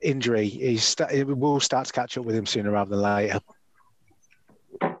injury? It will start to catch up with him sooner rather than later.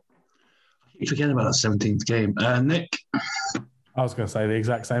 I keep forgetting about that 17th game. Nick? I was going to say the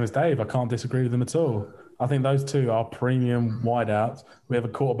exact same as Dave. I can't disagree with them at all. I think those two are premium wideouts. We have a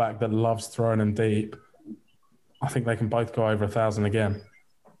quarterback that loves throwing them deep. I think they can both go over 1,000 again.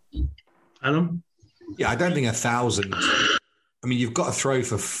 Adam? Yeah, I don't think 1,000. I mean, you've got to throw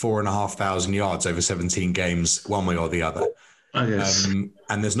for 4,500 yards over 17 games, one way or the other.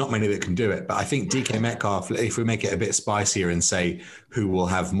 And there's not many that can do it. But I think DK Metcalf, if we make it a bit spicier and say who will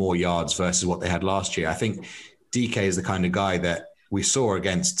have more yards versus what they had last year, I think DK is the kind of guy that we saw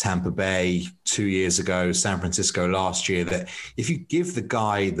against Tampa Bay 2 years ago, San Francisco last year, that if you give the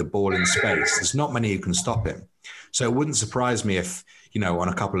guy the ball in space, there's not many who can stop him. So it wouldn't surprise me if, on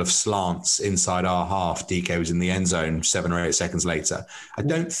a couple of slants inside our half, DK was in the end zone 7 or 8 seconds later. I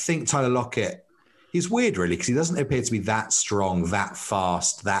don't think Tyler Lockett, he's weird really, because he doesn't appear to be that strong, that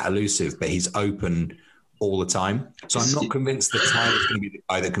fast, that elusive, but he's open all the time. So I'm not convinced that Tyler's going to be the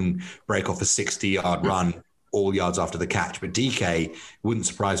guy that can break off a 60-yard run all yards after the catch. But DK, wouldn't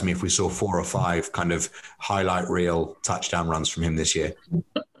surprise me if we saw 4 or 5 kind of highlight reel touchdown runs from him this year.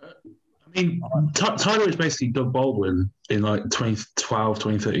 I mean, Tyler is basically Doug Baldwin in like 2012,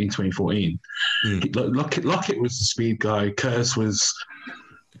 2013, 2014. Lockett was the speed guy. Curse was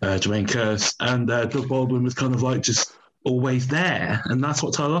Jermaine Curse. And Doug Baldwin was kind of like just always there. And that's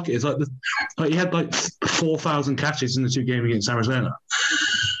what Tyler Lockett is. He had like 4,000 catches in the 2 games against Arizona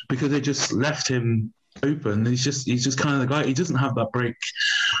because they just left him open. He's just kind of the guy. He doesn't have that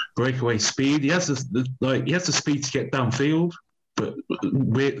breakaway speed. He has the speed to get downfield. But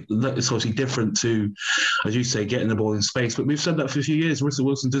it's obviously different to, as you say, getting the ball in space. But we've said that for a few years. Russell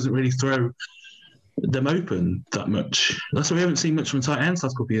Wilson doesn't really throw them open that much. That's why we haven't seen much from tight ends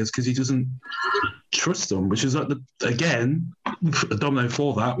last couple of years, because he doesn't trust them, which is like a domino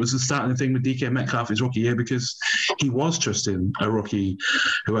for that was the starting thing with DK Metcalf his rookie year, because he was trusting a rookie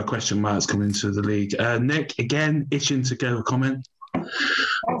who had question marks coming into the league. Nick, again, itching to get a comment.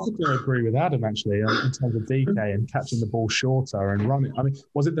 I was going to agree with Adam, actually, in terms of DK and catching the ball shorter and running. I mean,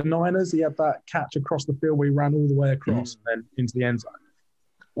 was it the Niners? He had that catch across the field where he ran all the way across and then into the end zone.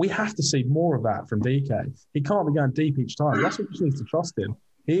 We have to see more of that from DK. He can't be going deep each time. That's what just needs to trust him.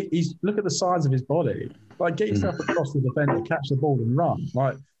 He's look at the size of his body. Like, get yourself across the defender, catch the ball and run.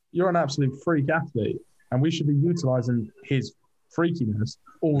 Like, you're an absolute freak athlete, and we should be utilising his freakiness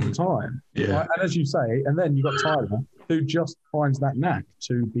all the time. Yeah. Right? And as you say, and then you've got Tyler, who just finds that knack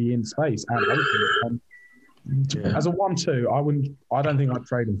to be in space and open. And as a 1-2, I don't think I'd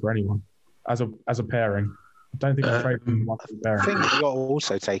trade him for anyone as a pairing. I don't think I'd trade him for one pairing. I think you've got to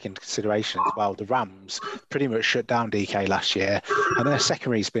also take into consideration as well, the Rams pretty much shut down DK last year, and their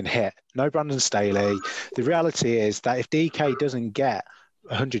secondary's been hit. No Brandon Staley. The reality is that if DK doesn't get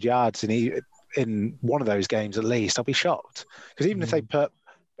 100 yards in one of those games at least, I'll be shocked. Because even if they put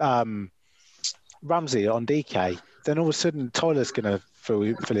Ramsey on DK, then all of a sudden Tyler's going to fill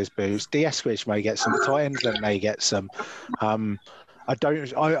his boots. Eskridge may get some. The Titans then may get some.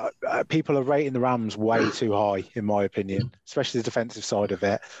 People are rating the Rams way too high, in my opinion, especially the defensive side of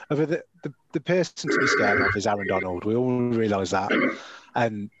it. The person to be scared of is Aaron Donald. We all realise that.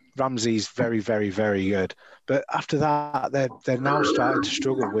 And Ramsey's very, very, very good. But after that, they're now starting to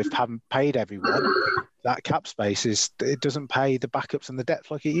struggle with having paid everyone. That cap space it doesn't pay the backups and the depth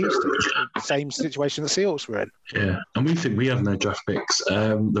like it used to. It's the same situation the Seahawks were in. Yeah, and we think we have no draft picks.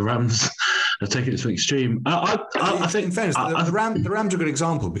 The Rams are taking it to an extreme. I think, in fairness, the Rams are a good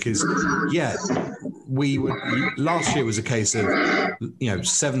example because, last year was a case of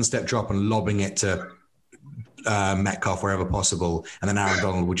 7-step drop and lobbing it to Metcalf wherever possible, and then Aaron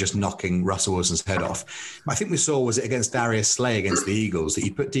Donald were just knocking Russell Wilson's head off. I think we saw, was it against Darius Slay against the Eagles, that he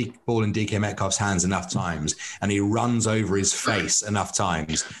put the ball in DK Metcalf's hands enough times and he runs over his face enough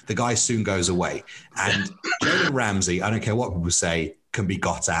times, the guy soon goes away. And Jalen Ramsey, I don't care what people say, can be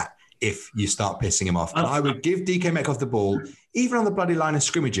got at if you start pissing him off. And I would give DK Metcalf the ball, even on the bloody line of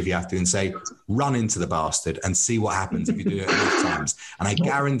scrimmage if you have to, and say, run into the bastard and see what happens if you do it enough times. And I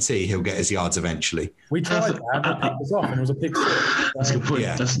guarantee he'll get his yards eventually. We tried that, but it picked us off, and it was a pick six. That's a good point.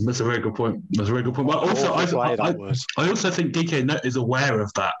 Yeah. That's a very good point. That's a very good point. But also, I also think DK is aware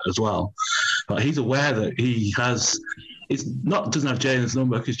of that as well. Like, he's aware that he has... doesn't have Jalen's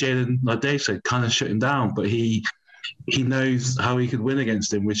number, because Jalen, like Dave said, kind of shut him down, but he knows how he could win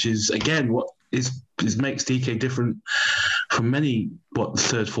against him, which is, again, what makes DK different from many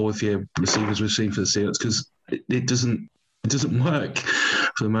third, fourth year receivers we've seen for the Seahawks, because it doesn't work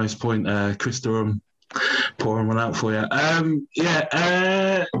for the most point. Chris Durham, pouring one out for you.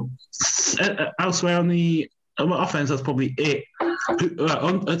 Elsewhere on the offense, that's probably it.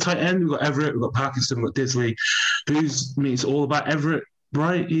 On a tight end, we've got Everett, we've got Parkinson, we've got Disley. It's all about Everett,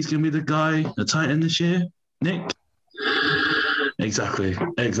 right? He's going to be the guy, the tight end this year. Nick? Exactly.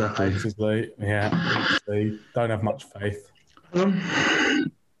 Yeah. They don't have much faith.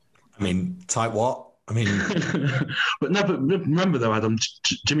 Tight what? but remember though, Adam,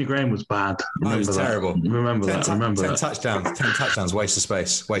 Jimmy Graham was bad. He was terrible. Remember that. 10 touchdowns, waste of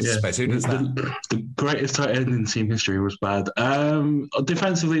space. Who does that? The greatest tight end in team history was bad.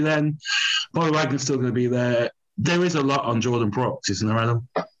 Defensively then, Bobby Wagner's still going to be there. There is a lot on Jordan Brooks, isn't there, Adam?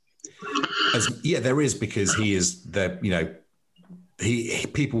 There is, because he is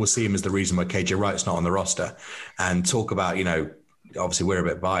people will see him as the reason why KJ Wright's not on the roster, and talk about, obviously we're a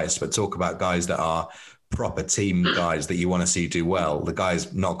bit biased, but talk about guys that are proper team guys that you want to see do well. The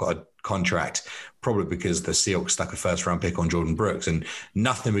guy's not got a contract, probably because the Seahawks stuck a first-round pick on Jordan Brooks, and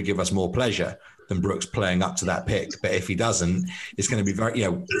nothing would give us more pleasure than Brooks playing up to that pick. But if he doesn't, it's going to be it's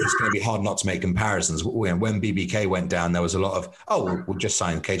going to be hard not to make comparisons. When BBK went down, there was a lot of, we'll just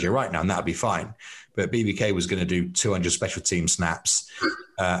sign KJ Wright now and that'll be fine. But BBK was going to do 200 special team snaps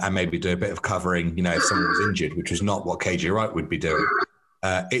and maybe do a bit of covering, if someone was injured, which was not what KJ Wright would be doing.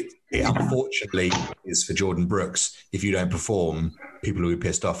 It unfortunately is for Jordan Brooks. If you don't perform, people will be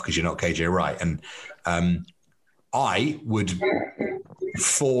pissed off because you're not KJ Wright. And I would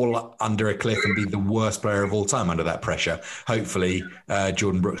fall under a cliff and be the worst player of all time under that pressure. Hopefully,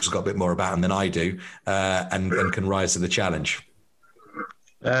 Jordan Brooks has got a bit more about him than I do and can rise to the challenge.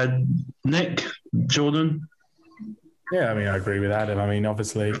 Nick, Jordan? Yeah, I agree with Adam.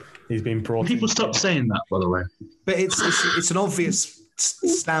 Obviously, he's been brought... People stop saying that, by the way. But it's an obvious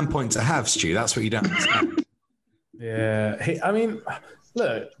standpoint to have, Stu. That's what you don't understand. Yeah.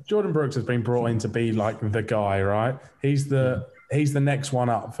 Look, Jordan Brooks has been brought in to be like the guy, right? He's the next one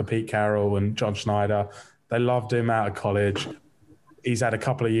up for Pete Carroll and John Schneider. They loved him out of college. He's had a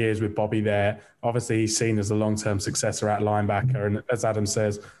couple of years with Bobby there. Obviously, he's seen as a long-term successor at linebacker. And as Adam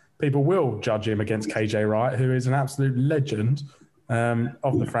says, people will judge him against KJ Wright, who is an absolute legend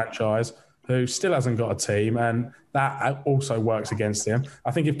of the franchise, who still hasn't got a team. And that also works against him.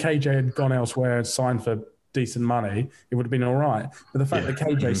 I think if KJ had gone elsewhere and signed for decent money, it would have been all right. But the fact that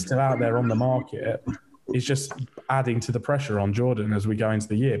KJ's still out there on the market is just adding to the pressure on Jordan as we go into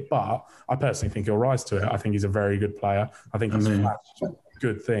the year. But I personally think he'll rise to it. I think he's a very good player. I think he's flashed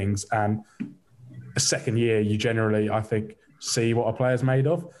good things. And a second year, you generally, I think, see what a player's made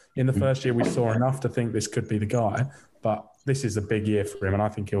of. In the first year, we saw enough to think this could be the guy, but this is a big year for him, and I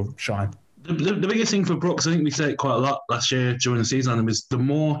think he'll shine. The biggest thing for Brooks, I think we said it quite a lot last year during the season, was the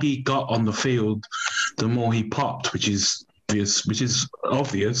more he got on the field, the more he popped, which is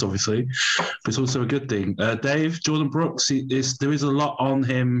obvious, obviously, but it's also a good thing. Dave, Jordan Brooks, there is a lot on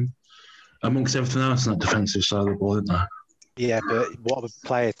him amongst everything else on that defensive side of the ball, isn't there? Yeah, but what a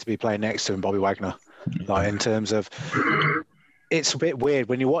player to be playing next to him, Bobby Wagner. Like, in terms of, it's a bit weird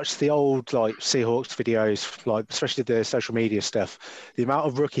when you watch the old like Seahawks videos, like especially the social media stuff. The amount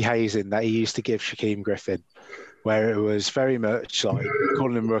of rookie hazing that he used to give Shaquem Griffin, where it was very much like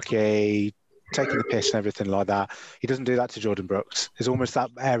calling him rookie, taking the piss and everything like that. He doesn't do that to Jordan Brooks. It's almost that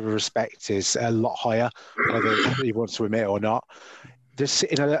air of respect is a lot higher, whether he wants to admit it or not. This,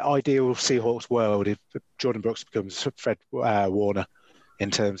 in an ideal Seahawks world, if Jordan Brooks becomes Fred Warner in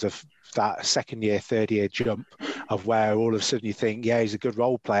terms of that second year, third year jump of where all of a sudden you think, yeah, he's a good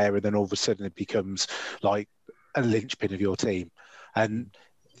role player, and then all of a sudden it becomes like a linchpin of your team. And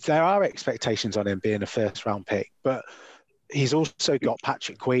there are expectations on him being a first round pick, but he's also got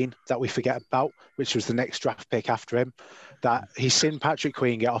Patrick Queen that we forget about, which was the next draft pick after him. That he's seen Patrick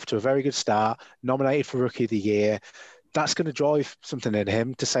Queen get off to a very good start, nominated for Rookie of the Year. That's going to drive something in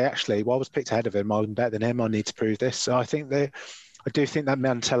him to say, actually, well, I was picked ahead of him, I'm better than him, I need to prove this. So I do think that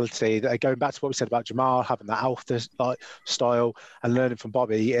mentality, that going back to what we said about Jamal, having that alpha style and learning from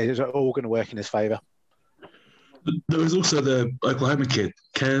Bobby, is all going to work in his favour. There was also the Oklahoma kid,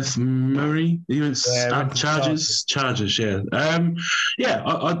 Kenneth Murray. He went Chargers. Yeah.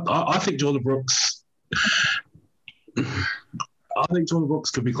 I think Jordan Brooks. I think Jordan Brooks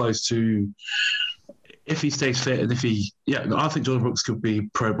could be close to, if he stays fit, and I think Jordan Brooks could be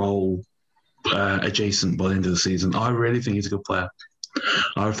Pro Bowl adjacent by the end of the season. I really think he's a good player.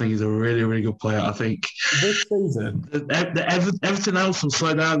 I think he's a really, really good player. I think this season, everything else will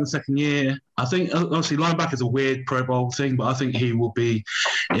slow down in the second year. I think obviously linebacker is a weird Pro Bowl thing, but I think he will be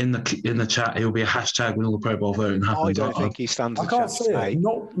in the chat. He will be a hashtag when all the Pro Bowl voting happens. I don't think he stands. I can't see it.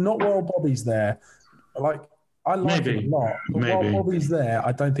 Not while Bobby's there. Like, I like him a lot, but while Bobby's there,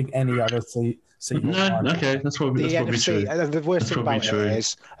 I don't think any other okay, that's probably NFC, true. The worst thing about it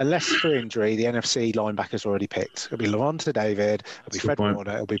is, unless for injury, the NFC linebackers already picked. It'll be Lavonte David, it'll be Fred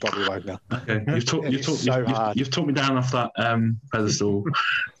Warner, it'll be Bobby Wagner. Okay, you've talked me down off that pedestal.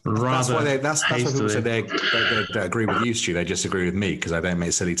 That's why people say they agree with you, Stu. They just agree with me because I don't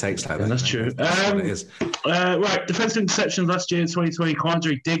make silly takes like that. That's true. Right, defensive interceptions last year in 2020.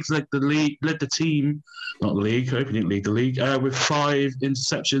 Quandre Diggs led the team, not the league. I hope he didn't lead the league with 5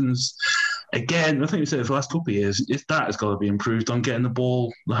 interceptions. Again, I think we said it for the last couple of years. If that has got to be improved on getting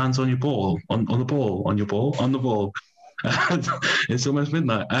the hands on your ball, on the ball. It's almost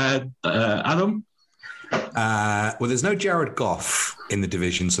midnight. Adam. Well, there's no Jared Goff in the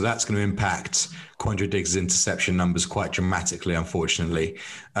division, so that's going to impact Quandre Diggs' interception numbers quite dramatically, unfortunately.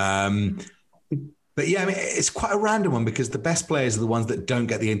 But yeah, I mean, it's quite a random one because the best players are the ones that don't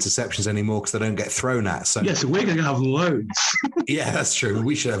get the interceptions anymore because they don't get thrown at. So we're going to have loads. Yeah, that's true.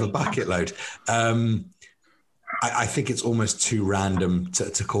 We should have a bucket load. I think it's almost too random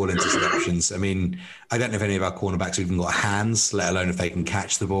to call interceptions. I mean, I don't know if any of our cornerbacks have even got hands, let alone if they can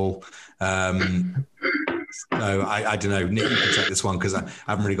catch the ball. No, I don't know. Nick, you can take this one because I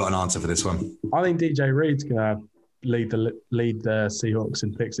haven't really got an answer for this one. I think DJ Reed's going to lead the Seahawks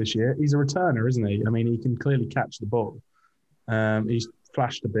in picks this year. He's a returner, isn't he? I mean, he can clearly catch the ball. He's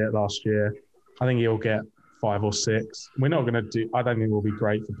flashed a bit last year. I think he'll get 5 or 6. We're not going to do. I don't think we'll be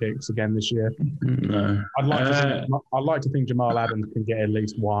great for picks again this year. No. I'd like to think Jamal Adams can get at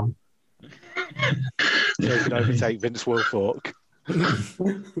least 1. So he can overtake Vince Wilfork.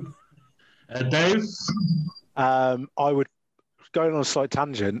 Dave? I would, going on a slight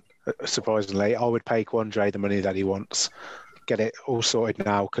tangent, surprisingly, I would pay Quandre the money that he wants. Get it all sorted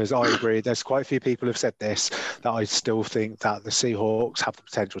now, because I agree, there's quite a few people who have said this, that I still think that the Seahawks have the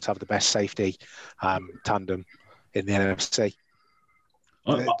potential to have the best safety tandem in the NFC.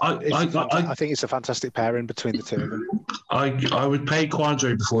 I think it's a fantastic pairing between the two of them. I would pay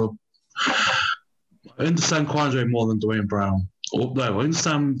Quandre before. I understand Quandre more than Dwayne Brown. No, I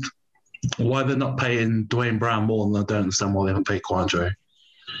understand why they're not paying Dwayne Brown more than I don't understand why they haven't paid Quandre.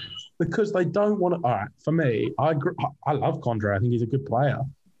 Because they don't want to. All right, for me, I love Quandre. I think he's a good player.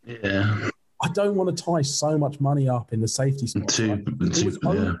 Yeah. I don't want to tie so much money up in the safety spot.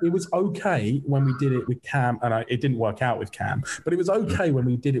 It was okay when we did it with Cam, and it didn't work out with Cam, but it was okay when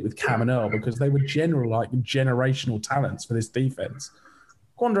we did it with Cam and Earl because they were generational talents for this defense.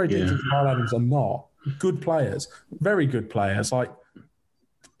 Quandre Diggs and Jamal Adams are not good players, very good players. Like,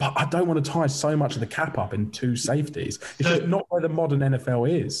 But I don't want to tie so much of the cap up in 2 safeties. It's just not where the modern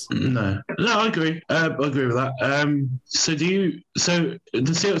NFL is. No, I agree. I agree with that. So the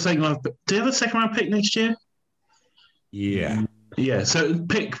Seahawks saying, do you have a second round pick next year? Yeah. Yeah, so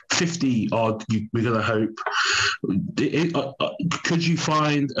pick 50 odd, we're going to hope. Could you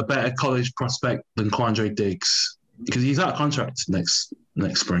find a better college prospect than Quandre Diggs? Because he's out of contract next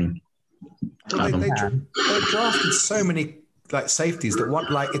spring. Well, they drafted so many safeties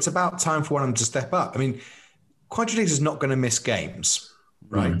that it's about time for one of them to step up. I mean, Quandre Diggs is not going to miss games,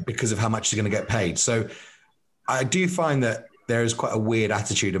 right? Because of how much he's going to get paid. So I do find that there is quite a weird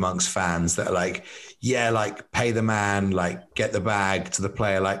attitude amongst fans that are pay the man, get the bag to the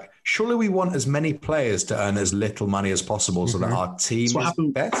player. Surely we want as many players to earn as little money as possible so that our team is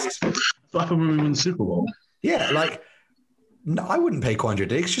best. What happened when we won the Super Bowl? Yeah, no, I wouldn't pay Quandre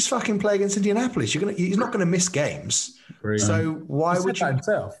Diggs. Just fucking play against Indianapolis. He's not going to miss games. So why would you?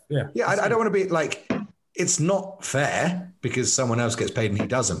 Himself? Yeah. Yeah, I don't want to be it's not fair because someone else gets paid and he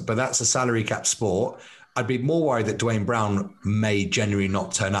doesn't. But that's a salary cap sport. I'd be more worried that Dwayne Brown may genuinely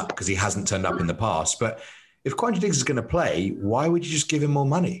not turn up because he hasn't turned up in the past. But if Quandre Diggs is going to play, why would you just give him more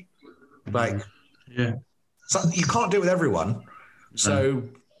money? Yeah. So you can't do it with everyone. So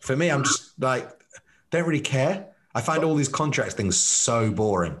for me, I'm just don't really care. I find all these contract things so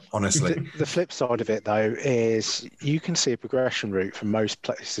boring, honestly. The flip side of it, though, is you can see a progression route for most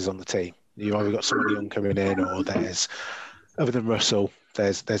places on the team. You've either got someone young coming in or there's, other than Russell,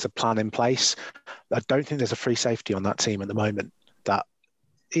 there's a plan in place. I don't think there's a free safety on that team at the moment that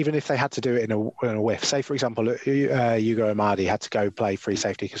even if they had to do it in a whiff, say, for example, Ugo Amadi had to go play free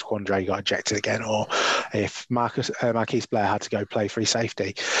safety because Quandre got ejected again, or if Marquise Blair had to go play free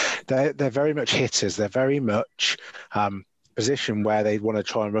safety, they're very much hitters. They're very much position where they want to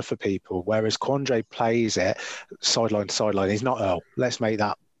try and rough people, whereas Quandre plays it sideline to sideline. He's not Earl. Let's make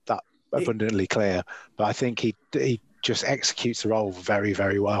that abundantly clear. But I think he just executes the role very,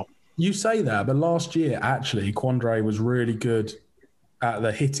 very well. You say that, but last year, actually, Quandre was really good at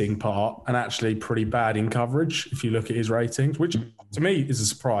the hitting part and actually pretty bad in coverage if you look at his ratings, which to me is a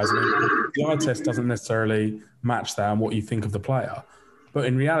surprise. I mean, the eye test doesn't necessarily match that and what you think of the player. But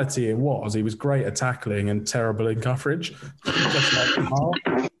in reality, he was great at tackling and terrible in coverage. Just like Jamal.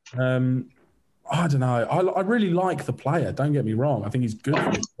 I don't know. I really like the player. Don't get me wrong. I think he's good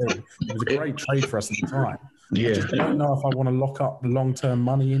for the team. It was a great trade for us at the time. Yeah. I don't know if I want to lock up long-term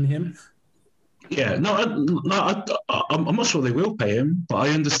money in him. Yeah, I'm not sure they will pay him, but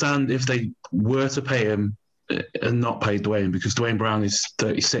I understand if they were to pay him and not pay Dwayne, because Dwayne Brown is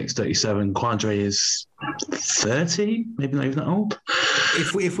 36, 37, Quandre is 30, maybe not even that old.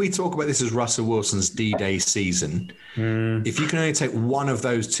 If we talk about this as Russell Wilson's D-Day season, if you can only take one of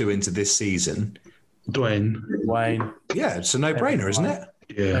those two into this season, Dwayne. Yeah, it's a no-brainer, isn't it?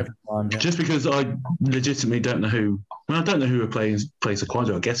 Yeah. Just because I legitimately don't know who. I don't know who plays a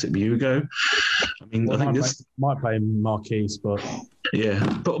Quandre. I guess it'd be Hugo. I mean, I think this might play Marquise, but yeah,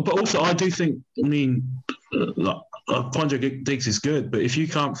 but also I do think. I mean, Quandre Diggs is good, but if you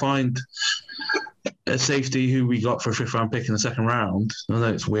can't find a safety who we got for a 5th round pick in the 2nd round, I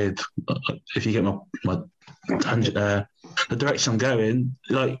know it's weird. If you get my the direction I'm going,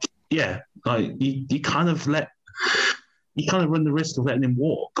 you kind of run the risk of letting him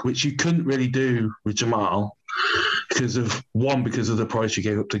walk, which you couldn't really do with Jamal because of the price you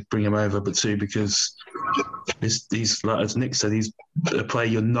gave up to bring him over, but 2, because he's like, as Nick said, he's a player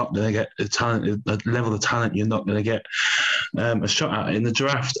you're not going to get a level of talent you're not going to get a shot at in the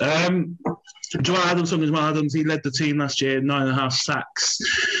draft. Jamal Adams, he led the team last year, 9.5 sacks.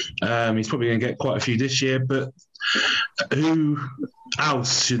 He's probably going to get quite a few this year, but who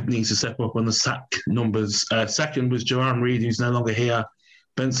else need to step up on the sack numbers? Second was Jerron Reed, who's no longer here.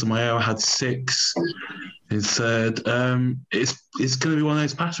 Benson Mayowa had 6. His third. It's going to be one of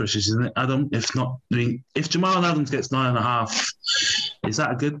those pass rushes, isn't it, Adam? If Jamal Adams gets 9.5, is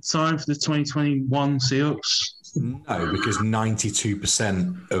that a good sign for the 2021 Seahawks? No, because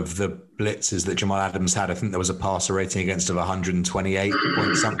 92% of the blitzes that Jamal Adams had, I think there was a passer rating against of 128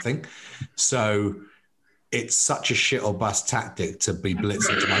 point something. So it's such a shit or bust tactic to be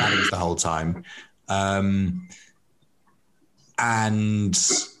blitzing Jamal Adams the whole time. And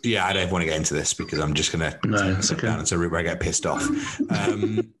yeah, I don't want to get into this because I'm just going to sit down into a route where I get pissed off.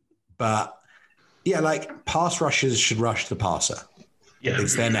 But yeah, pass rushers should rush the passer. Yeah.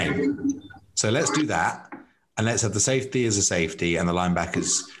 It's their name. So let's do that. And let's have the safety as a safety and the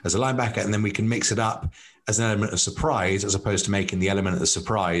linebackers as a linebacker. And then we can mix it up as an element of surprise, as opposed to making the element of the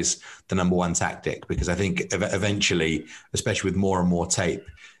surprise the number one tactic. Because I think eventually, especially with more and more tape,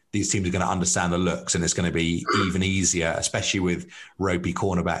 these teams are going to understand the looks, and it's going to be even easier, especially with ropey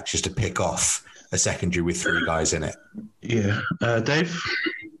cornerbacks, just to pick off a secondary with 3 guys in it. Yeah. Dave?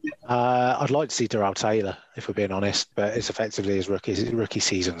 I'd like to see Darrell Taylor, if we're being honest, but it's effectively his rookie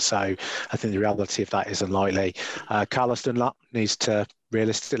season. So I think the reality of that is unlikely. Carlos Dunlap needs to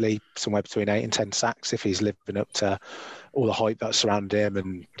realistically somewhere between 8 and 10 sacks if he's living up to all the hype that surrounded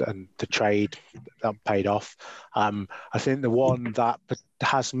him and the trade that paid off. I think the one that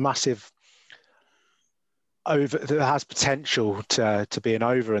has potential to be an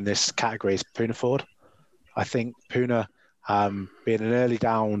over in this category is Poona Ford. I think Poona, being an early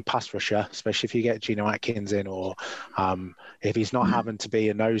down pass rusher, especially if you get Geno Atkins in, or if he's not having to be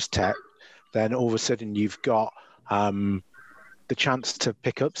a nose tech, then all of a sudden you've got the chance to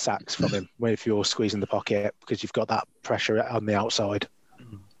pick up sacks from him if you're squeezing the pocket, because you've got that pressure on the outside.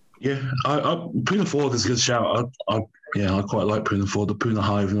 Yeah, Poona Ford is a good shout. I quite like Poona Ford, the Poona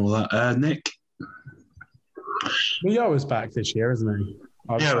Hive and all that. Nick? Mioa's back this year, isn't he?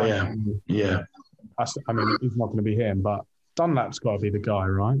 Yeah. I mean, he's not going to be him, but Dunlap's got to be the guy,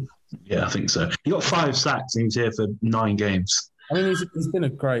 right? Yeah, I think so. He got 5 sacks and he's here for 9 games. I mean,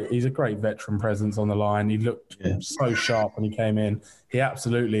 he's a great veteran presence on the line. He looked so sharp when he came in. He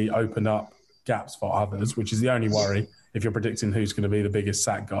absolutely opened up gaps for others, which is the only worry if you're predicting who's going to be the biggest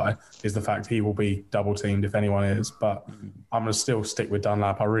sack guy, is the fact he will be double teamed if anyone is. But I'm going to still stick with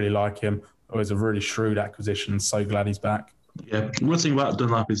Dunlap. I really like him. It was a really shrewd acquisition. So glad he's back. Yeah, one thing about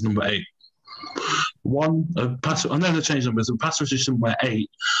Dunlap is number 8. I know they changed numbers. A pass rusher shouldn't wear 8.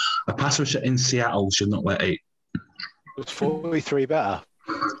 A pass rusher in Seattle should not wear 8. It's 43 better.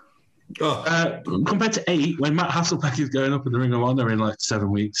 Compared to 8, when Matt Hasselbeck is going up in the Ring of Honor in like 7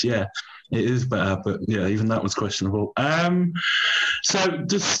 weeks, yeah, it is better. But yeah, even that was questionable. So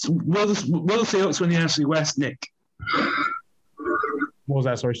just will the Seahawks win the NFC West, Nick? What was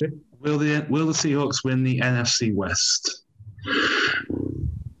that? Sorry, Steve? Will the Seahawks win the NFC West?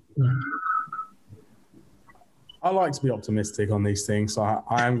 I like to be optimistic on these things, so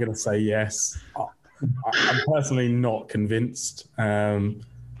I am going to say yes. I'm personally not convinced.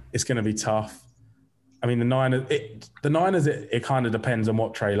 It's going to be tough. I mean, the Niners, it kind of depends on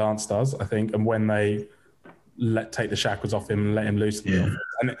what Trey Lance does, I think, and when they take the shackles off him and let him loose in the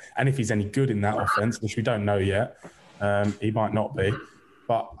offense. And if he's any good in that offense, which we don't know yet, he might not be.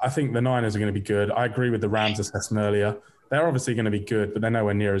 But I think the Niners are going to be good. I agree with the Rams assessment earlier. They're obviously going to be good, but they're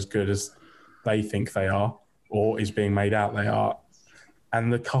nowhere near as good as they think they are, or is being made out they are.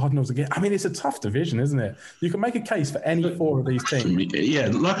 And the Cardinals again. I mean, it's a tough division, isn't it? You can make a case for any 4 of these teams. Yeah,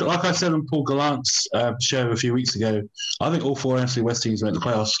 like I said on Paul Gallant's show a few weeks ago, I think all 4 NFC West teams make the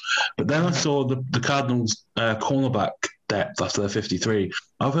playoffs. But then I saw the Cardinals' cornerback depth after they're 53.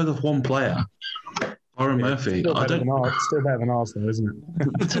 I've heard of one player, Byron Murphy. Still better than ours, though, isn't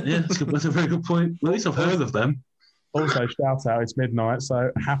it? Yeah, that's a very good point. At least I've heard of them. Also, shout out, it's midnight, so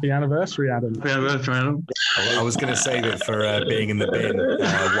happy anniversary, Adam. Happy anniversary, Adam. I was going to save it for being in the bin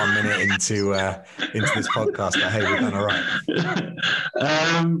 1 minute into this podcast, but hey, we've done all right.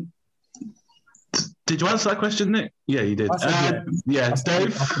 Did you answer that question, Nick? Yeah, you did.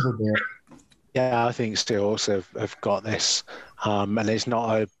 Dave? Yeah, I think Steelers have got this. And it's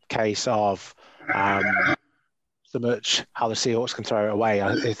not a case of so much how the Seahawks can throw it away.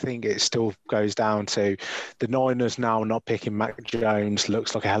 I think it still goes down to the Niners now not picking Mac Jones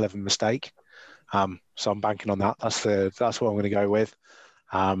looks like a hell of a mistake. So I'm banking on that. That's what I'm going to go with.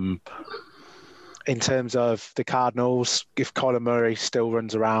 In terms of the Cardinals, if Kyler Murray still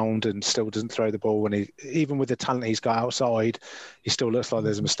runs around and still doesn't throw the ball, when even with the talent he's got outside, he still looks like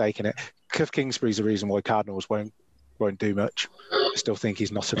there's a mistake in it. Cliff Kingsbury's the reason why Cardinals won't do much. I still think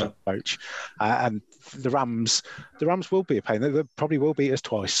he's not a good coach. And the Rams will be a pain. They probably will beat us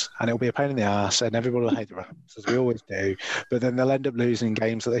twice, and it'll be a pain in the ass, and everybody will hate the Rams, as we always do. But then they'll end up losing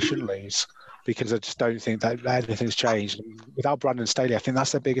games that they shouldn't lose, because I just don't think that anything's changed. And without Brandon Staley, I think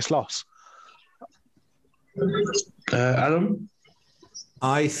that's their biggest loss. Adam?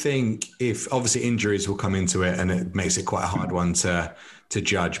 I think if obviously injuries will come into it, and it makes it quite a hard one to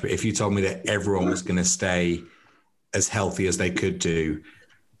judge. But if you told me that everyone was going to stay as healthy as they could do,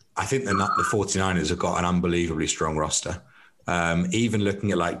 I think the 49ers have got an unbelievably strong roster. Even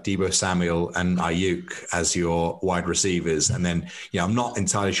looking at like Deebo Samuel and Ayuk as your wide receivers. And then, I'm not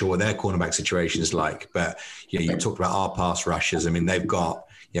entirely sure what their cornerback situation is like, but you talked about our pass rushers. I mean, they've got,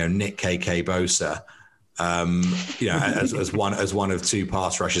 Nick KK Bosa, as one of 2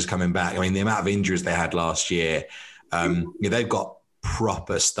 pass rushers coming back. I mean, the amount of injuries they had last year, they've got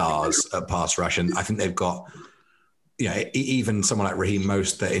proper stars at pass rush. And I think they've got, even someone like Raheem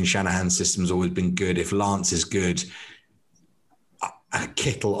Mostert in Shanahan's system's always been good. If Lance is good,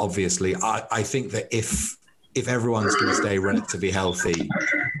 Kittle, obviously. I think that if everyone's going to stay relatively healthy,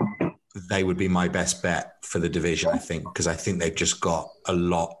 they would be my best bet for the division, I think, because I think they've just got a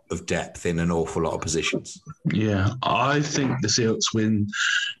lot of depth in an awful lot of positions. Yeah, I think the Seahawks win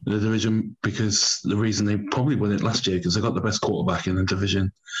the division because the reason they probably won it last year because they got the best quarterback in the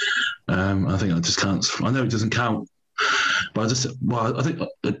division. I think that just counts. I know it doesn't count, but I think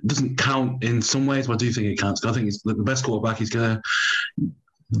it doesn't count in some ways, but I do think it counts. I think it's the best quarterback is going to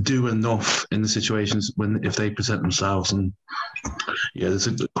do enough in the situations if they present themselves. And yeah, there's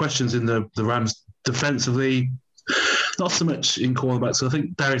questions in the Rams defensively, not so much in cornerbacks. So I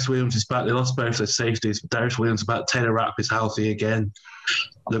think Darius Williams is back. They lost both their safeties, but Darius Williams is back. Taylor Rapp is healthy again.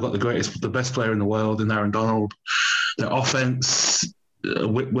 They've got the best player in the world in Aaron Donald. Their offense,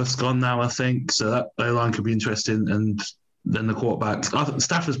 Whitworth's gone now, I think, so that line could be interesting. And then the quarterback, I think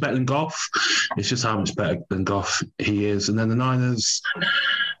Stafford's better than Goff. It's just how much better than Goff he is. And then the Niners,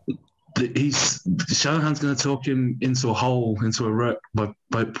 Shanahan's going to talk him into a hole, into a rut by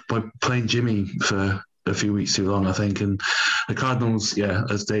playing Jimmy for a few weeks too long, I think. And the Cardinals, yeah,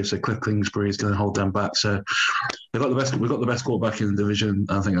 as Dave said, Cliff Kingsbury is going to hold them back. So we've got the best quarterback in the division.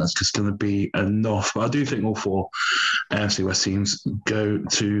 I think that's just going to be enough. But I do think all four AFC West teams go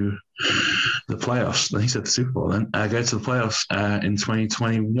to the playoffs. He said the Super Bowl then. Go to the playoffs in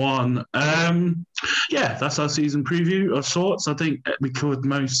 2021. Yeah, that's our season preview of sorts. I think we covered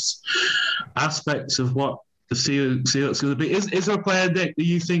most aspects of what the Seahawks are going to be. Is there a player, Nick, that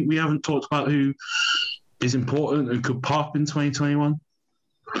you think we haven't talked about who is important and could pop in 2021?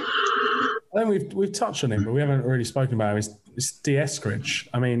 I think we've touched on him, but we haven't really spoken about him. It's D. Eskridge.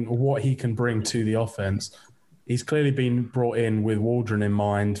 I mean, what he can bring to the offense. He's clearly been brought in with Waldron in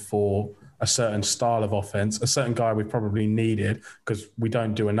mind for a certain style of offense, a certain guy we probably needed because we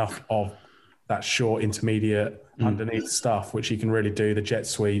don't do enough of that short, intermediate, underneath stuff, which he can really do, the jet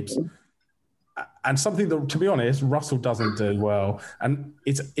sweeps. And something that, to be honest, Russell doesn't do well. And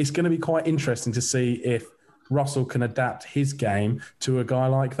it's going to be quite interesting to see if Russell can adapt his game to a guy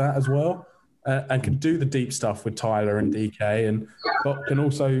like that as well, and can do the deep stuff with Tyler and DK, but can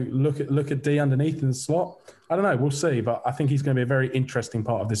also look at D underneath in the slot. I don't know. We'll see. But I think he's going to be a very interesting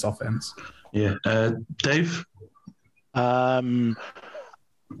part of this offense. Yeah. Dave? Michael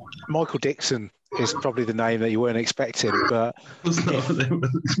Dixon is probably the name that you weren't expecting, but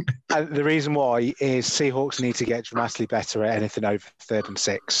the reason why is Seahawks need to get dramatically better at anything over 3rd and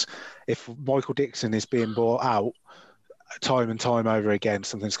 6. If Michael Dixon is being brought out time and time over again,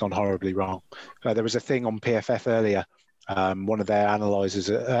 something's gone horribly wrong. There was a thing on PFF earlier. One of their analysts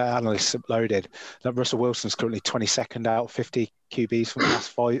uploaded that Russell Wilson's currently 22nd out of 50 QBs from the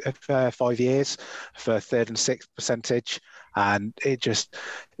last 5 years for 3rd and 6th percentage. And it's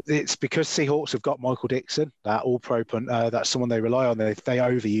because Seahawks have got Michael Dixon, that all-pro punter, that's someone they rely on. They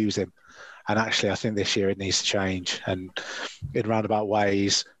overuse him. And actually, I think this year it needs to change. And in roundabout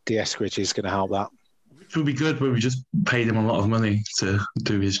ways, D. Eskridge is going to help that. Which would be good, but we just paid him a lot of money to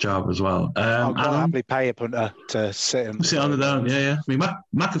do his job as well. I'll happily pay a punter to sit on the down. Yeah. I mean,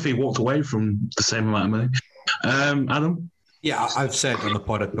 McAfee walked away from the same amount of money. Adam? Yeah, I've said on the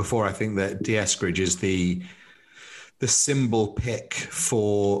pod before, I think that D. Eskridge is the symbol pick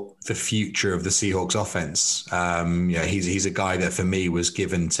for the future of the Seahawks offense. He's a guy that for me was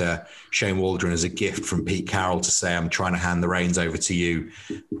given to Shane Waldron as a gift from Pete Carroll to say, I'm trying to hand the reins over to you,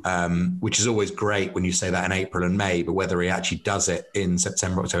 which is always great when you say that in April and May, but whether he actually does it in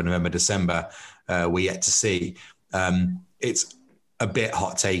September, October, November, December, we're yet to see. It's a bit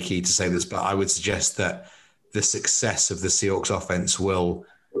hot takey to say this, but I would suggest that the success of the Seahawks offense will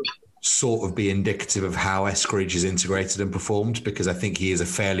sort of be indicative of how Eskridge is integrated and performed, because I think he is a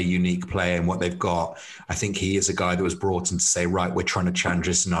fairly unique player in what they've got. I think he is a guy that was brought in to say, right, we're trying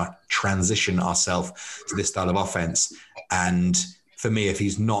to transition ourselves to this style of offense. And for me, if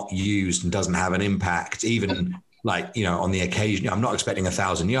he's not used and doesn't have an impact, even on the occasion, I'm not expecting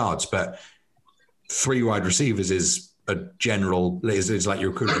 1,000 yards, but 3 wide receivers is like your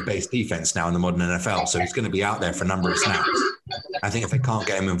recruitment-based defense now in the modern NFL. So he's going to be out there for a number of snaps. I think if they can't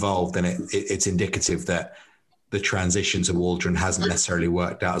get him involved, then it's indicative that the transition to Waldron hasn't necessarily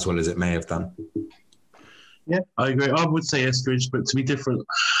worked out as well as it may have done. Yeah, I agree. I would say Eskridge, but to be different,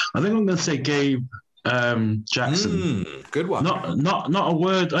 I think I'm going to say Gabe Jackson. Good one. Not a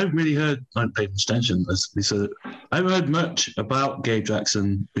word. I've really heard. I paid attention, as we said. I haven't heard much about Gabe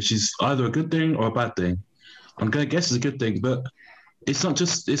Jackson, which is either a good thing or a bad thing. I'm going to guess it's a good thing, but it's not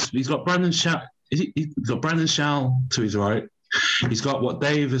just. He's got Brandon Shell. He's got Brandon Shell to his right. He's got what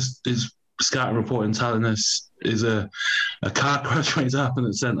Dave is scouting reporting telling us is a car crash waiting to happen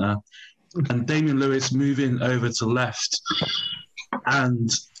at centre, and Damian Lewis moving over to left.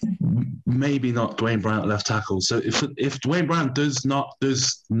 and maybe not Dwayne Brown at left tackle. So if Dwayne Brown does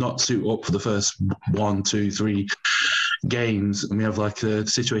not suit up for the first 1, 2, 3 games, and we have like a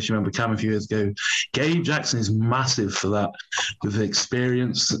situation remember Cam a few years ago, Gabe Jackson is massive for that, with the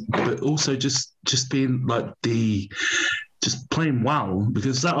experience, but also just being like just playing well,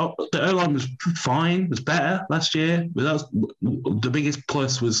 because the O-line was fine, was better last year, but that was, the biggest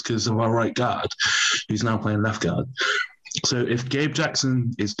plus was because of our right guard, who's now playing left guard. So if Gabe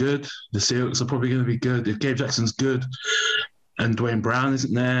Jackson is good, the Seahawks are probably going to be good. If Gabe Jackson's good and Dwayne Brown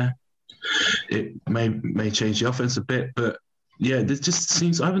isn't there, it may change the offense a bit. But yeah, there just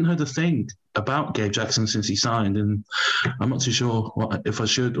seems, I haven't heard a thing about Gabe Jackson since he signed, and I'm not too sure if I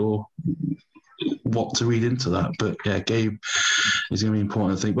should or what to read into that. But yeah, Gabe is going to be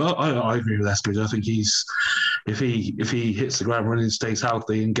important, I think. Well, I agree with Eskridge. I think if he hits the ground running, stays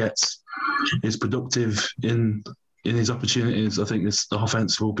healthy, and is productive in his opportunities, I think the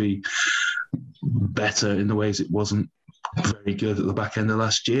offense will be better in the ways it wasn't very good at the back end of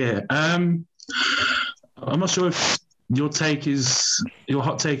last year. I'm not sure if your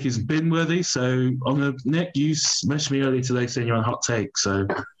hot take is bin worthy. So Nick, you messaged me earlier today saying you're on hot take. So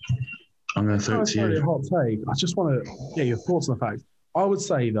I'm going to throw it to you. A hot take. I just want to get your thoughts on the fact. I would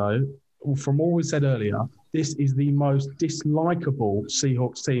say, though, from what we said earlier, this is the most dislikable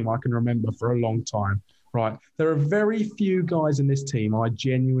Seahawks team I can remember for a long time. Right. There are very few guys in this team I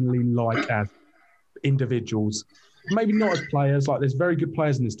genuinely like as individuals. Maybe not as players. Like, there's very good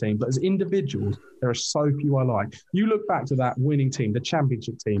players in this team, but as individuals, there are so few I like. You look back to that winning team, the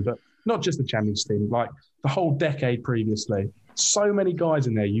championship team, but not just the championship team, like the whole decade previously. So many guys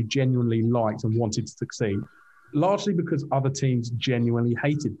in there you genuinely liked and wanted to succeed, largely because other teams genuinely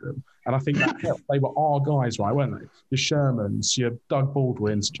hated them. And I think that helped. They were our guys, right, weren't they? Your Shermans, your Doug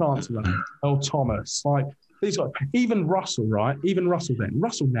Baldwins, Chancellor, Earl Thomas, like these guys. Even Russell, right? Even Russell then.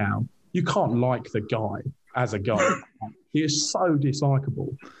 Russell now, you can't like the guy as a guy. He is so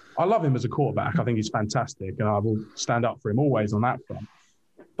dislikable. I love him as a quarterback. I think he's fantastic, and I will stand up for him always on that front.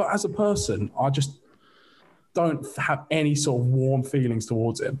 But as a person, I just don't have any sort of warm feelings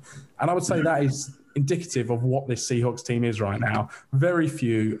towards him. And I would say that is indicative of what this Seahawks team is right now. Very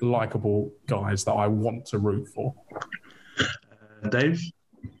few likable guys that I want to root for. Dave?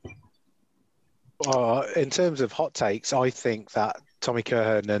 In terms of hot takes, I think that Tommy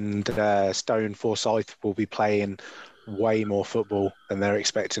Curran and Stone Forsyth will be playing way more football than they're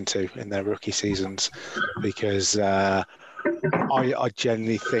expecting to in their rookie seasons, because I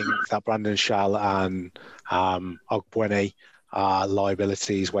genuinely think that Brandon Shell and Ogbueni are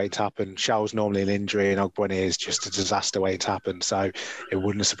liabilities waiting to happen. Shell's normally an injury and Ogbueni is just a disaster waiting to happen. So it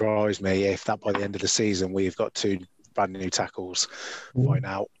wouldn't surprise me if that by the end of the season we've got 2 brand new tackles going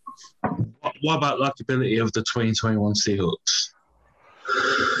out. What about likability of the 2021 Seahawks?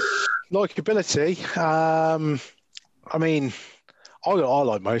 Likability? I mean, I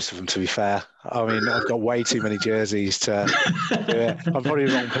like most of them, to be fair. I mean, I've got way too many jerseys to do it. I'm probably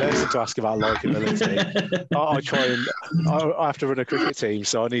the wrong person to ask about likability. I have to run a cricket team,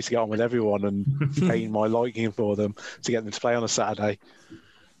 so I need to get on with everyone and gain my liking for them to get them to play on a Saturday.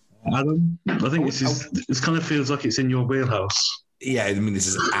 Adam, I think this kind of feels like it's in your wheelhouse. Yeah, I mean, this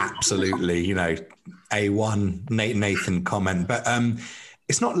is absolutely, A1 Nathan comment. But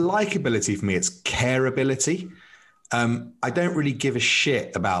it's not likability for me, it's careability. I don't really give a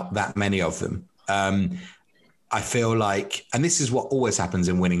shit about that many of them. I feel like, and this is what always happens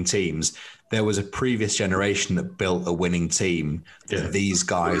in winning teams, there was a previous generation that built a winning team that these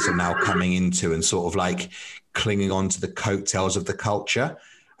guys are now coming into and sort of like clinging on to the coattails of the culture.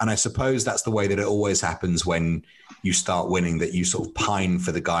 And I suppose that's the way that it always happens when you start winning, that you sort of pine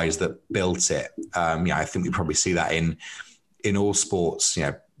for the guys that built it. I think we probably see that in all sports,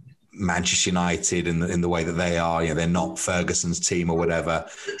 Manchester United in the way that they are, they're not Ferguson's team or whatever.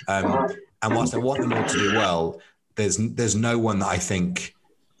 And whilst I want them all to do well, there's no one that I think,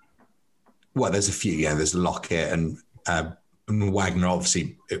 well, there's a few, there's Lockett and Wagner,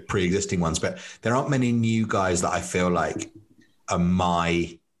 obviously pre-existing ones, but there aren't many new guys that I feel like are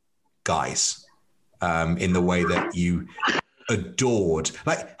my guys in the way that you adored.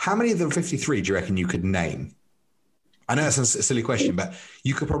 Like, how many of the 53 do you reckon you could name? I know that's a silly question, but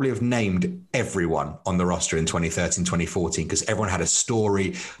you could probably have named everyone on the roster in 2013, 2014, because everyone had a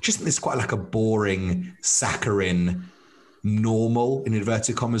story. Just think it's quite like a boring, saccharine, normal, in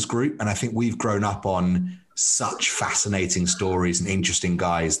inverted commas, group. And I think we've grown up on such fascinating stories and interesting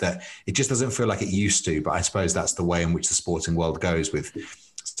guys that it just doesn't feel like it used to. But I suppose that's the way in which the sporting world goes with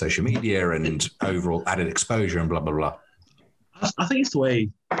social media and overall added exposure and blah, blah, blah. I think it's the way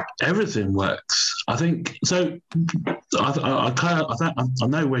everything works. I think so. I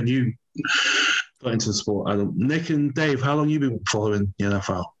know when you got into the sport, Adam. Nick and Dave, how long have you been following the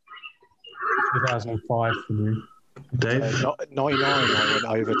NFL? 2005 for me. Dave? 99, I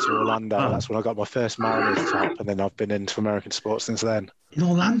went over to Orlando. Oh. That's when I got my first Mariners top, and then I've been into American sports since then. In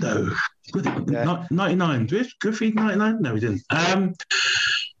Orlando? Yeah. 99. Did we have Griffey 99? No, we didn't.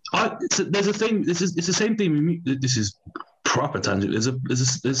 So there's a thing. It's the same thing. This is proper tangent. There's a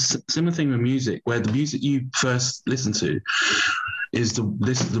similar thing with music, where the music you first listen to is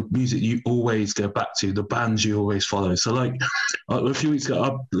the music you always go back to, the bands you always follow. So like a couple of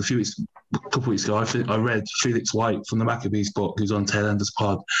weeks ago, I read Felix White from the Maccabees book, who's on Tail Enders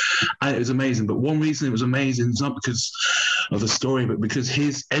Pod, and it was amazing. But one reason it was amazing is not because of the story, but because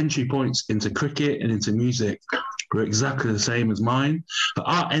his entry points into cricket and into music were exactly the same as mine. But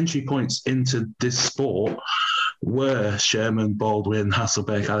our entry points into this sport were Sherman, Baldwin,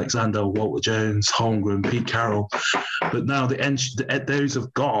 Hasselbeck, Alexander, Walter Jones, Holmgren, Pete Carroll. But now those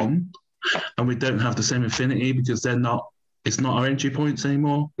have gone, and we don't have the same affinity because it's not our entry points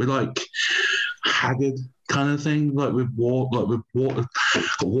anymore. We're like haggard kind of thing, like with water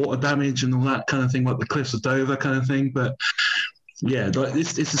damage and all that kind of thing, like the Cliffs of Dover kind of thing. But yeah, like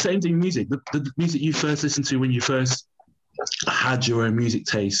it's the same thing with music. The music you first listened to when you first had your own music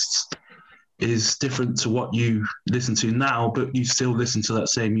tastes is different to what you listen to now, but you still listen to that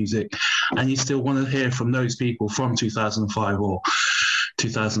same music, and you still want to hear from those people from 2005 or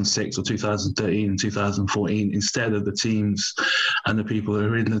 2006 or 2013 and 2014 instead of the teams and the people who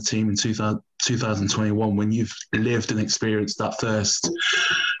are in the team in 2021, when you've lived and experienced that first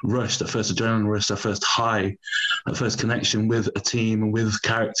rush, that first adrenaline rush, that first high, that first connection with a team and with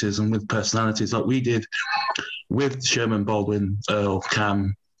characters and with personalities like we did with Sherman, Baldwin, Earl,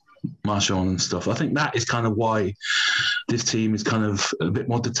 Cam, Marshall and stuff. I think that is kind of why this team is kind of a bit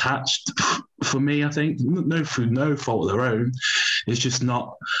more detached for me, I think. Through no fault of their own. It's just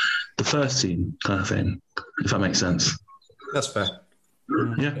not the first team kind of thing, if that makes sense. That's fair.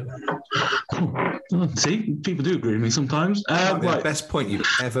 Yeah. Cool. See, people do agree with me sometimes. Right. Best point you've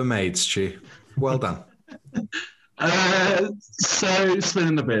ever made, Stu. Well done. So spin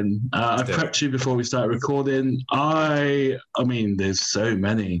in the bin. I prepped you before we started recording. I mean, there's so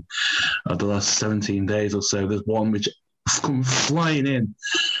many of the last 17 days or so. There's one which come flying in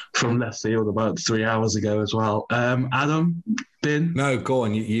from left field about 3 hours ago as well. Adam, bin? No, go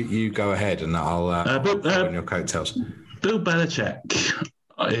on. You go ahead, and I'll follow in your coattails. Bill Belichick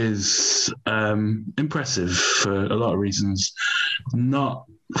is impressive for a lot of reasons.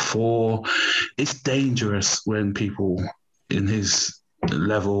 It's dangerous when people in his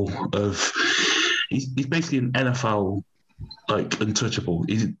level of he's basically an NFL like untouchable.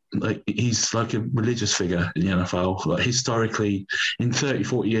 He's like a religious figure in the NFL. Like historically, in 30,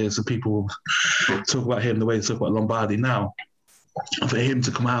 40 years, the people talk about him the way they talk about Lombardi now. For him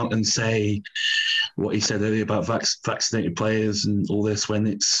to come out and say what he said earlier about vaccinated players and all this, when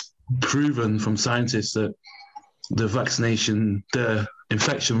it's proven from scientists that the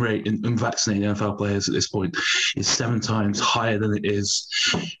infection rate in unvaccinated NFL players at this point is 7 times higher than it is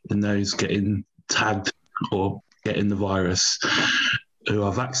in those getting tagged or getting the virus who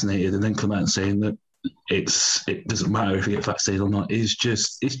are vaccinated, and then come out and saying that it doesn't matter if you get vaccinated or not. It's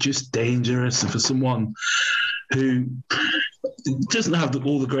just dangerous. And for someone who doesn't have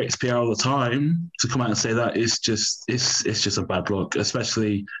all the greatest PR all the time to come out and say that, it's just a bad look,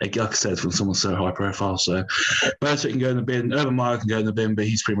 especially like I said, from someone so high profile. So Belichick can go in the bin, Urban Meyer can go in the bin, but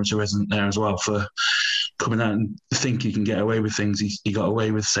he's pretty much a resident there as well for coming out and think he can get away with things he got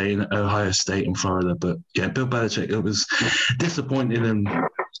away with saying at Ohio State and Florida. But yeah, Bill Belichick, it was disappointing and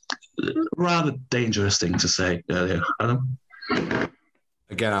rather dangerous thing to say earlier. Adam?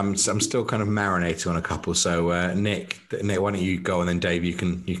 Again, I'm still kind of marinating on a couple. So Nick, why don't you go, and then Dave, you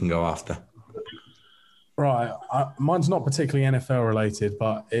can go after. Right, mine's not particularly NFL related,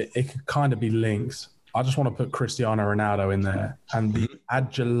 but it could kind of be linked. I just want to put Cristiano Ronaldo in there, and the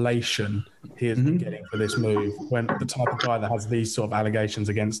adulation he has been getting for this move, when the type of guy that has these sort of allegations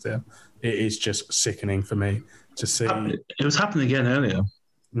against him, it is just sickening for me to see. It was happening again earlier.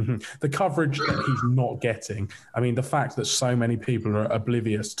 Mm-hmm. The coverage that he's not getting. I mean, the fact that so many people are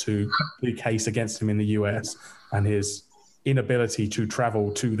oblivious to the case against him in the US and his inability to travel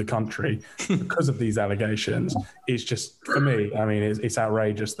to the country because of these allegations is just, for me, I mean, it's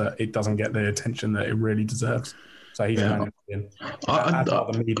outrageous that it doesn't get the attention that it really deserves. So he's managed in, as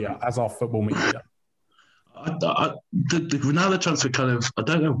are the media, as are football media. The Ronaldo transfer kind of, I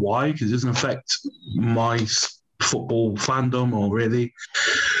don't know why, because it doesn't affect my football fandom or really.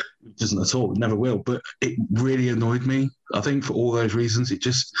 It doesn't at all, it never will, but it really annoyed me. I think for all those reasons, it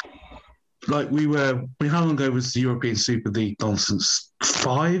just like how long ago was the European Super League nonsense?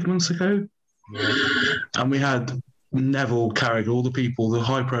 5 months ago? Yeah. And we had Neville Carrick, all the people, the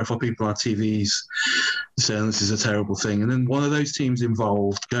high-profile people on our TVs saying this is a terrible thing. And then one of those teams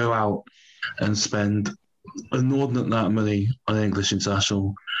involved go out and spend an inordinate amount of money on an English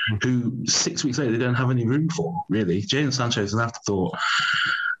international who 6 weeks later they don't have any room for, really. Jadon Sancho is an afterthought.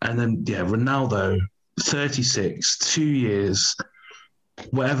 And then, Ronaldo, 36, 2 years,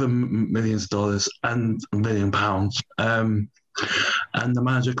 whatever millions of dollars and £1 million. And the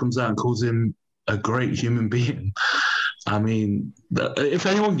manager comes out and calls him a great human being. I mean, if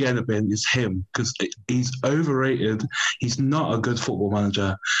anyone can get a bin, it's him, because he's overrated. He's not a good football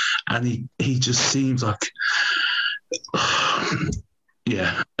manager, and he just seems like,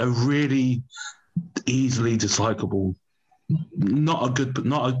 a really easily dislikable, not good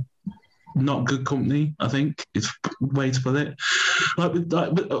company, I think is the way to put it. Like with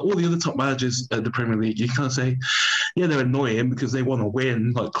all the other top managers at the Premier League, you kind of say, yeah, they're annoying because they want to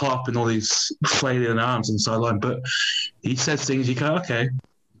win, like Klopp and all these flailing arms on the sideline. But he says things you go, okay.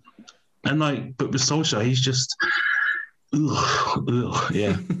 And but with Solskjaer, he's just,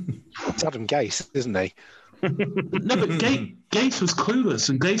 yeah. It's Adam Gase, isn't he? No, but Gase was clueless,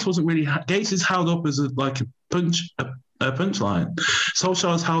 and Gase wasn't really. Gase is held up as a punchline.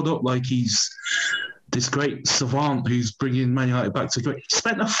 Solskjaer's held up like he's this great savant who's bringing Man United back to great. He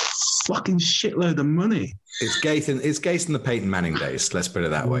spent a fucking shitload of money. It's Gase in the Peyton Manning days. Let's put it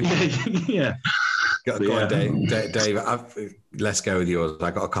that way. Yeah. Go on, Dave. Let's go with yours.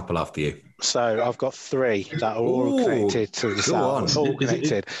 I got a couple after you. So I've got 3 that are all connected to the sound. All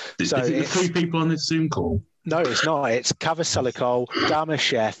connected. Is it 3 people on this Zoom call? No, it's not. It's Kaveh Solikol, Dharma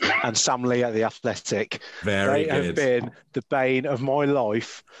Chef, and Sam Lee at The Athletic. Very good. They have been the bane of my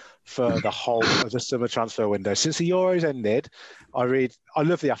life for the whole of the summer transfer window. Since the Euros ended, I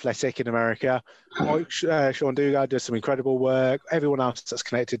love The Athletic in America. Sean Dugard does some incredible work. Everyone else that's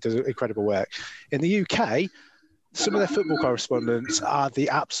connected does incredible work. In the UK, some of their football correspondents are the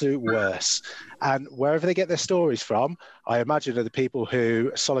absolute worst. And wherever they get their stories from, I imagine are the people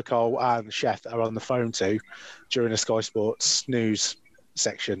who Solikol and Chef are on the phone to during the Sky Sports news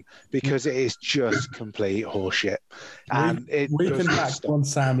section, because it is just complete horseshit. And we can back on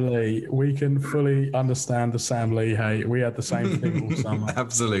Sam Lee. We can fully understand the Sam Lee hate. We had the same thing all summer.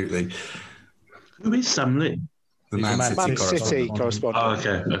 Absolutely. Who is Sam Lee? The Man City correspondent. Oh,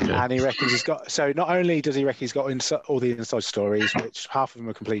 okay. And he reckons he's got. So not only does he reckon he's got all the inside stories, which half of them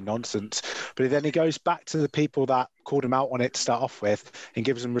are complete nonsense, but then he goes back to the people that called him out on it to start off with, and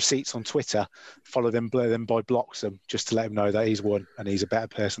gives them receipts on Twitter, follow them, blur them, blocks them, just to let them know that he's won and he's a better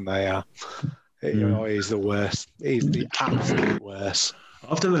person than they are. He's the worst. He's the absolute worst.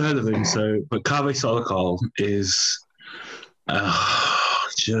 I've never heard of him. But Kaveh Solikol is.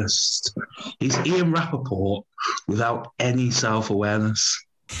 He's Ian Rappaport without any self-awareness.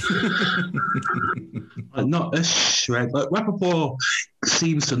 Not a shred. Like Rappaport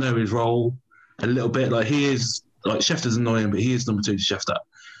seems to know his role a little bit. Like he is, like Chef doesn't know him, but he is number 2 to Chef. That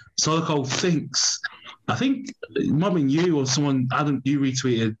Solikol thinks. I think it might have been you or someone. Adam, you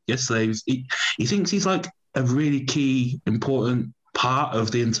retweeted yesterday. He thinks he's like a really key, important part of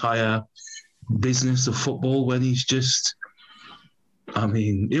the entire business of football when he's just. I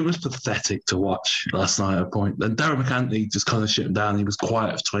mean, it was pathetic to watch last night at a point. And Darren McAntony just kind of shut him down. He was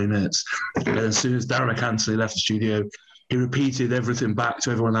quiet for 20 minutes. And as soon as Darren McAntony left the studio, he repeated everything back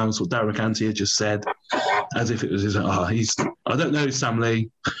to everyone else what Darren McAntony had just said, as if it was his. I don't know Sam Lee.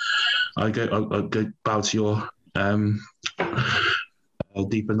 I'll go bow to your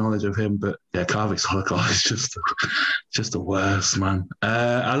deeper knowledge of him. But yeah, Kaveh Solikol is just the worst, man.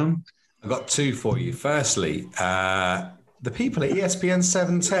 Adam? I've got 2 for you. Firstly, the people at ESPN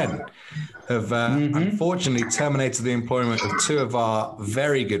 710 have unfortunately terminated the employment of 2 of our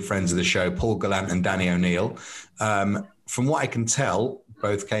very good friends of the show, Paul Gallant and Danny O'Neill. From what I can tell,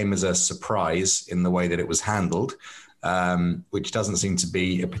 both came as a surprise in the way that it was handled, which doesn't seem to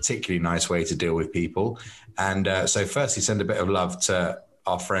be a particularly nice way to deal with people. And so firstly, send a bit of love to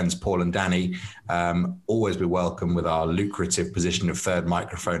our friends Paul and Danny. Always be welcome with our lucrative position of third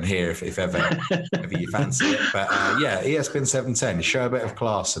microphone here if ever you fancy it. But ESPN 710, show a bit of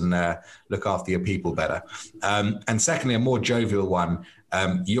class and look after your people better. And secondly, a more jovial one.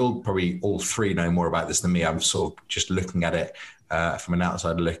 You'll probably all 3 know more about this than me. I'm sort of just looking at it from an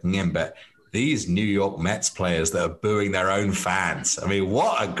outsider looking in, but these New York Mets players that are booing their own fans. I mean,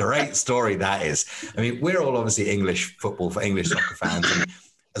 what a great story that is. I mean, we're all obviously English football for English soccer fans. And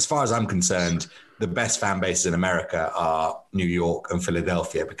as far as I'm concerned, the best fan bases in America are New York and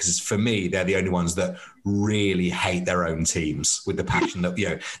Philadelphia, because for me, they're the only ones that really hate their own teams with the passion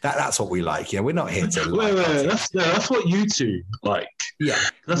that, that's what we like. We're not here to wait, that's what you two like. Yeah.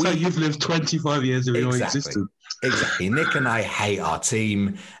 That's how you've lived 25 years of your existence. Exactly. Nick and I hate our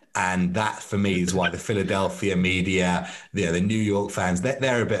team. And that, for me, is why the Philadelphia media, the New York fans,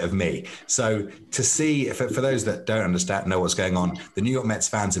 they're a bit of me. So to see, for those that don't know what's going on, the New York Mets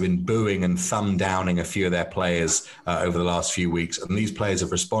fans have been booing and thumb downing a few of their players over the last few weeks. And these players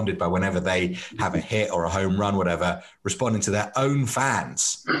have responded by, whenever they have a hit or a home run, whatever, responding to their own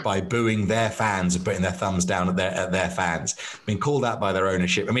fans by booing their fans and putting their thumbs down at their fans. Being called out by their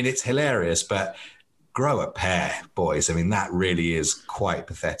ownership. I mean, it's hilarious, but grow a pair, boys. I mean, that really is quite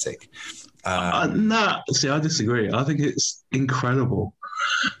pathetic. I disagree. I think it's incredible.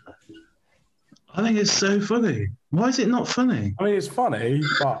 I think it's so funny. Why is it not funny? I mean, it's funny,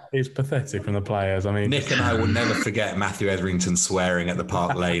 but it's pathetic from the players. I mean, Nick and I will never forget Matthew Etherington swearing at the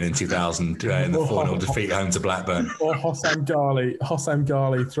Park Lane in 2000 in the 4-0 defeat home to Blackburn. Or Hossam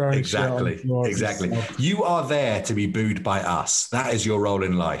Ghali throwing Exactly. You are there to be booed by us. That is your role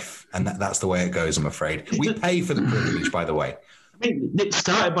in life. And that's the way it goes, I'm afraid. We pay for the privilege, by the way. I mean, it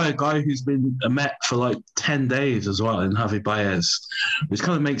started by a guy who's been a Met for like 10 days as well, in Javi Baez, which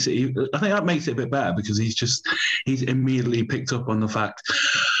kind of makes it, I think that makes it a bit better, because he's immediately picked up on the fact.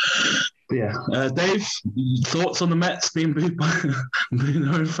 Yeah. Dave, thoughts on the Mets being booed by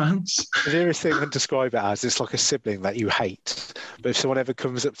their own fans? The nearest thing I can describe it as, it's like a sibling that you hate. But if someone ever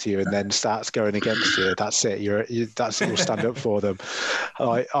comes up to you and then starts going against you, that's it. You'll stand up for them.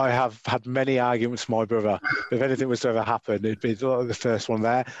 I have had many arguments with my brother. If anything was to ever happen, it'd be the first one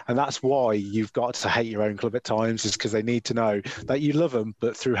there. And that's why you've got to hate your own club at times, is because they need to know that you love them,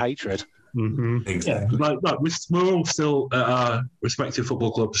 but through hatred. Mm-hmm. Exactly. Yeah, like we're all still at our respective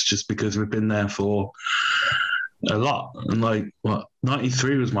football clubs just because we've been there for a lot. And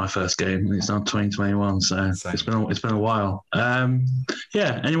 93 was my first game, and it's now 2021, so it's been a while.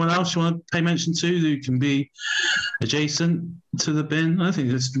 Anyone else you want to pay mention to who can be adjacent to the bin? I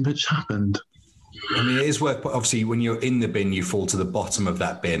think this much happened. I mean, it is worth, obviously, when you're in the bin, you fall to the bottom of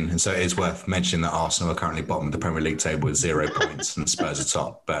that bin. And so it is worth mentioning that Arsenal are currently bottom of the Premier League table with 0 points and Spurs are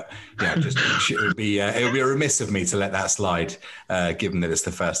top. But it would be remiss of me to let that slide, given that it's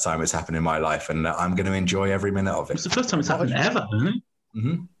the first time it's happened in my life. And I'm going to enjoy every minute of it. It's the first time it's happened ever, isn't it?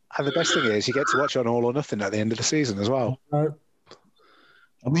 Mm-hmm. And the best thing is you get to watch it on All or Nothing at the end of the season as well. I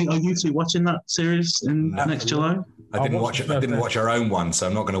mean, are you two watching that series next July? I didn't watch our own one, so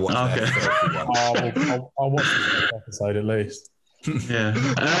I'm not going to watch that one. I'll watch the episode at least.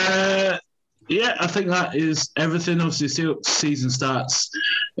 Yeah. I think that is everything. Obviously, the season starts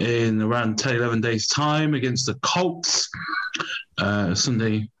in around 10, 11 days' time against the Colts.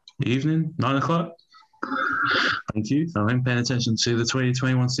 Sunday evening, 9:00. Thank you. I'm paying attention to the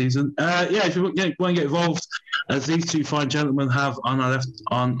 2021 season. If you want to get involved, as these two fine gentlemen have on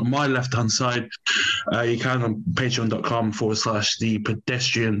my left-hand side, you can on patreon.com/the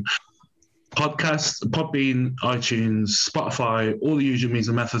pedestrian podcast, Podbean, iTunes, Spotify, all the usual means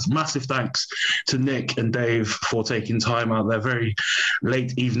and methods. Massive thanks to Nick and Dave for taking time out their very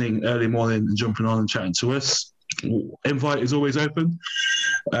late evening, early morning, and jumping on and chatting to us. Invite is always open.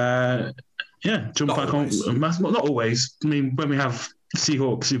 Jump Not back always. on. Not always. I mean, when we have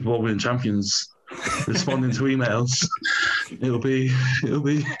Seahawks Super Bowl winning champions responding to emails, it'll be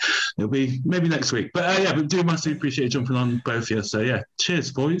maybe next week. But but do massively appreciate jumping on both of you. So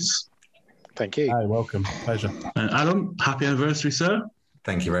cheers, boys. Thank you. Hey, welcome. Pleasure. Adam, happy anniversary, sir.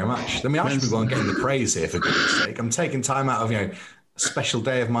 Thank you very much. I mean, I should be one getting the praise here, for goodness sake. I'm taking time out of a special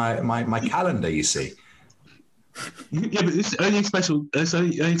day of my calendar, you see. Yeah, but it's only special. It's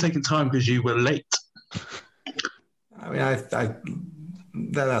only taking time because you were late. I mean,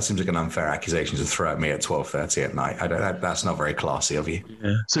 that seems like an unfair accusation to throw at me at 12:30 at night. That's not very classy of you.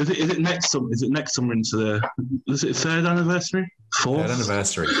 Yeah. So is it next summer? Is it next summer into the? Is it third anniversary? Fourth?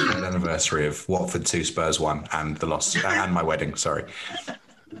 Third anniversary of Watford 2, Spurs 1, and the loss and my wedding. Sorry.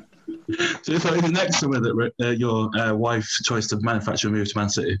 So if it's next summer that your wife's choice to manufacture a move to Man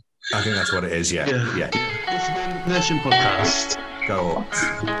City. I think that's what it is. Yeah. It's been the Nation Podcast. Go on.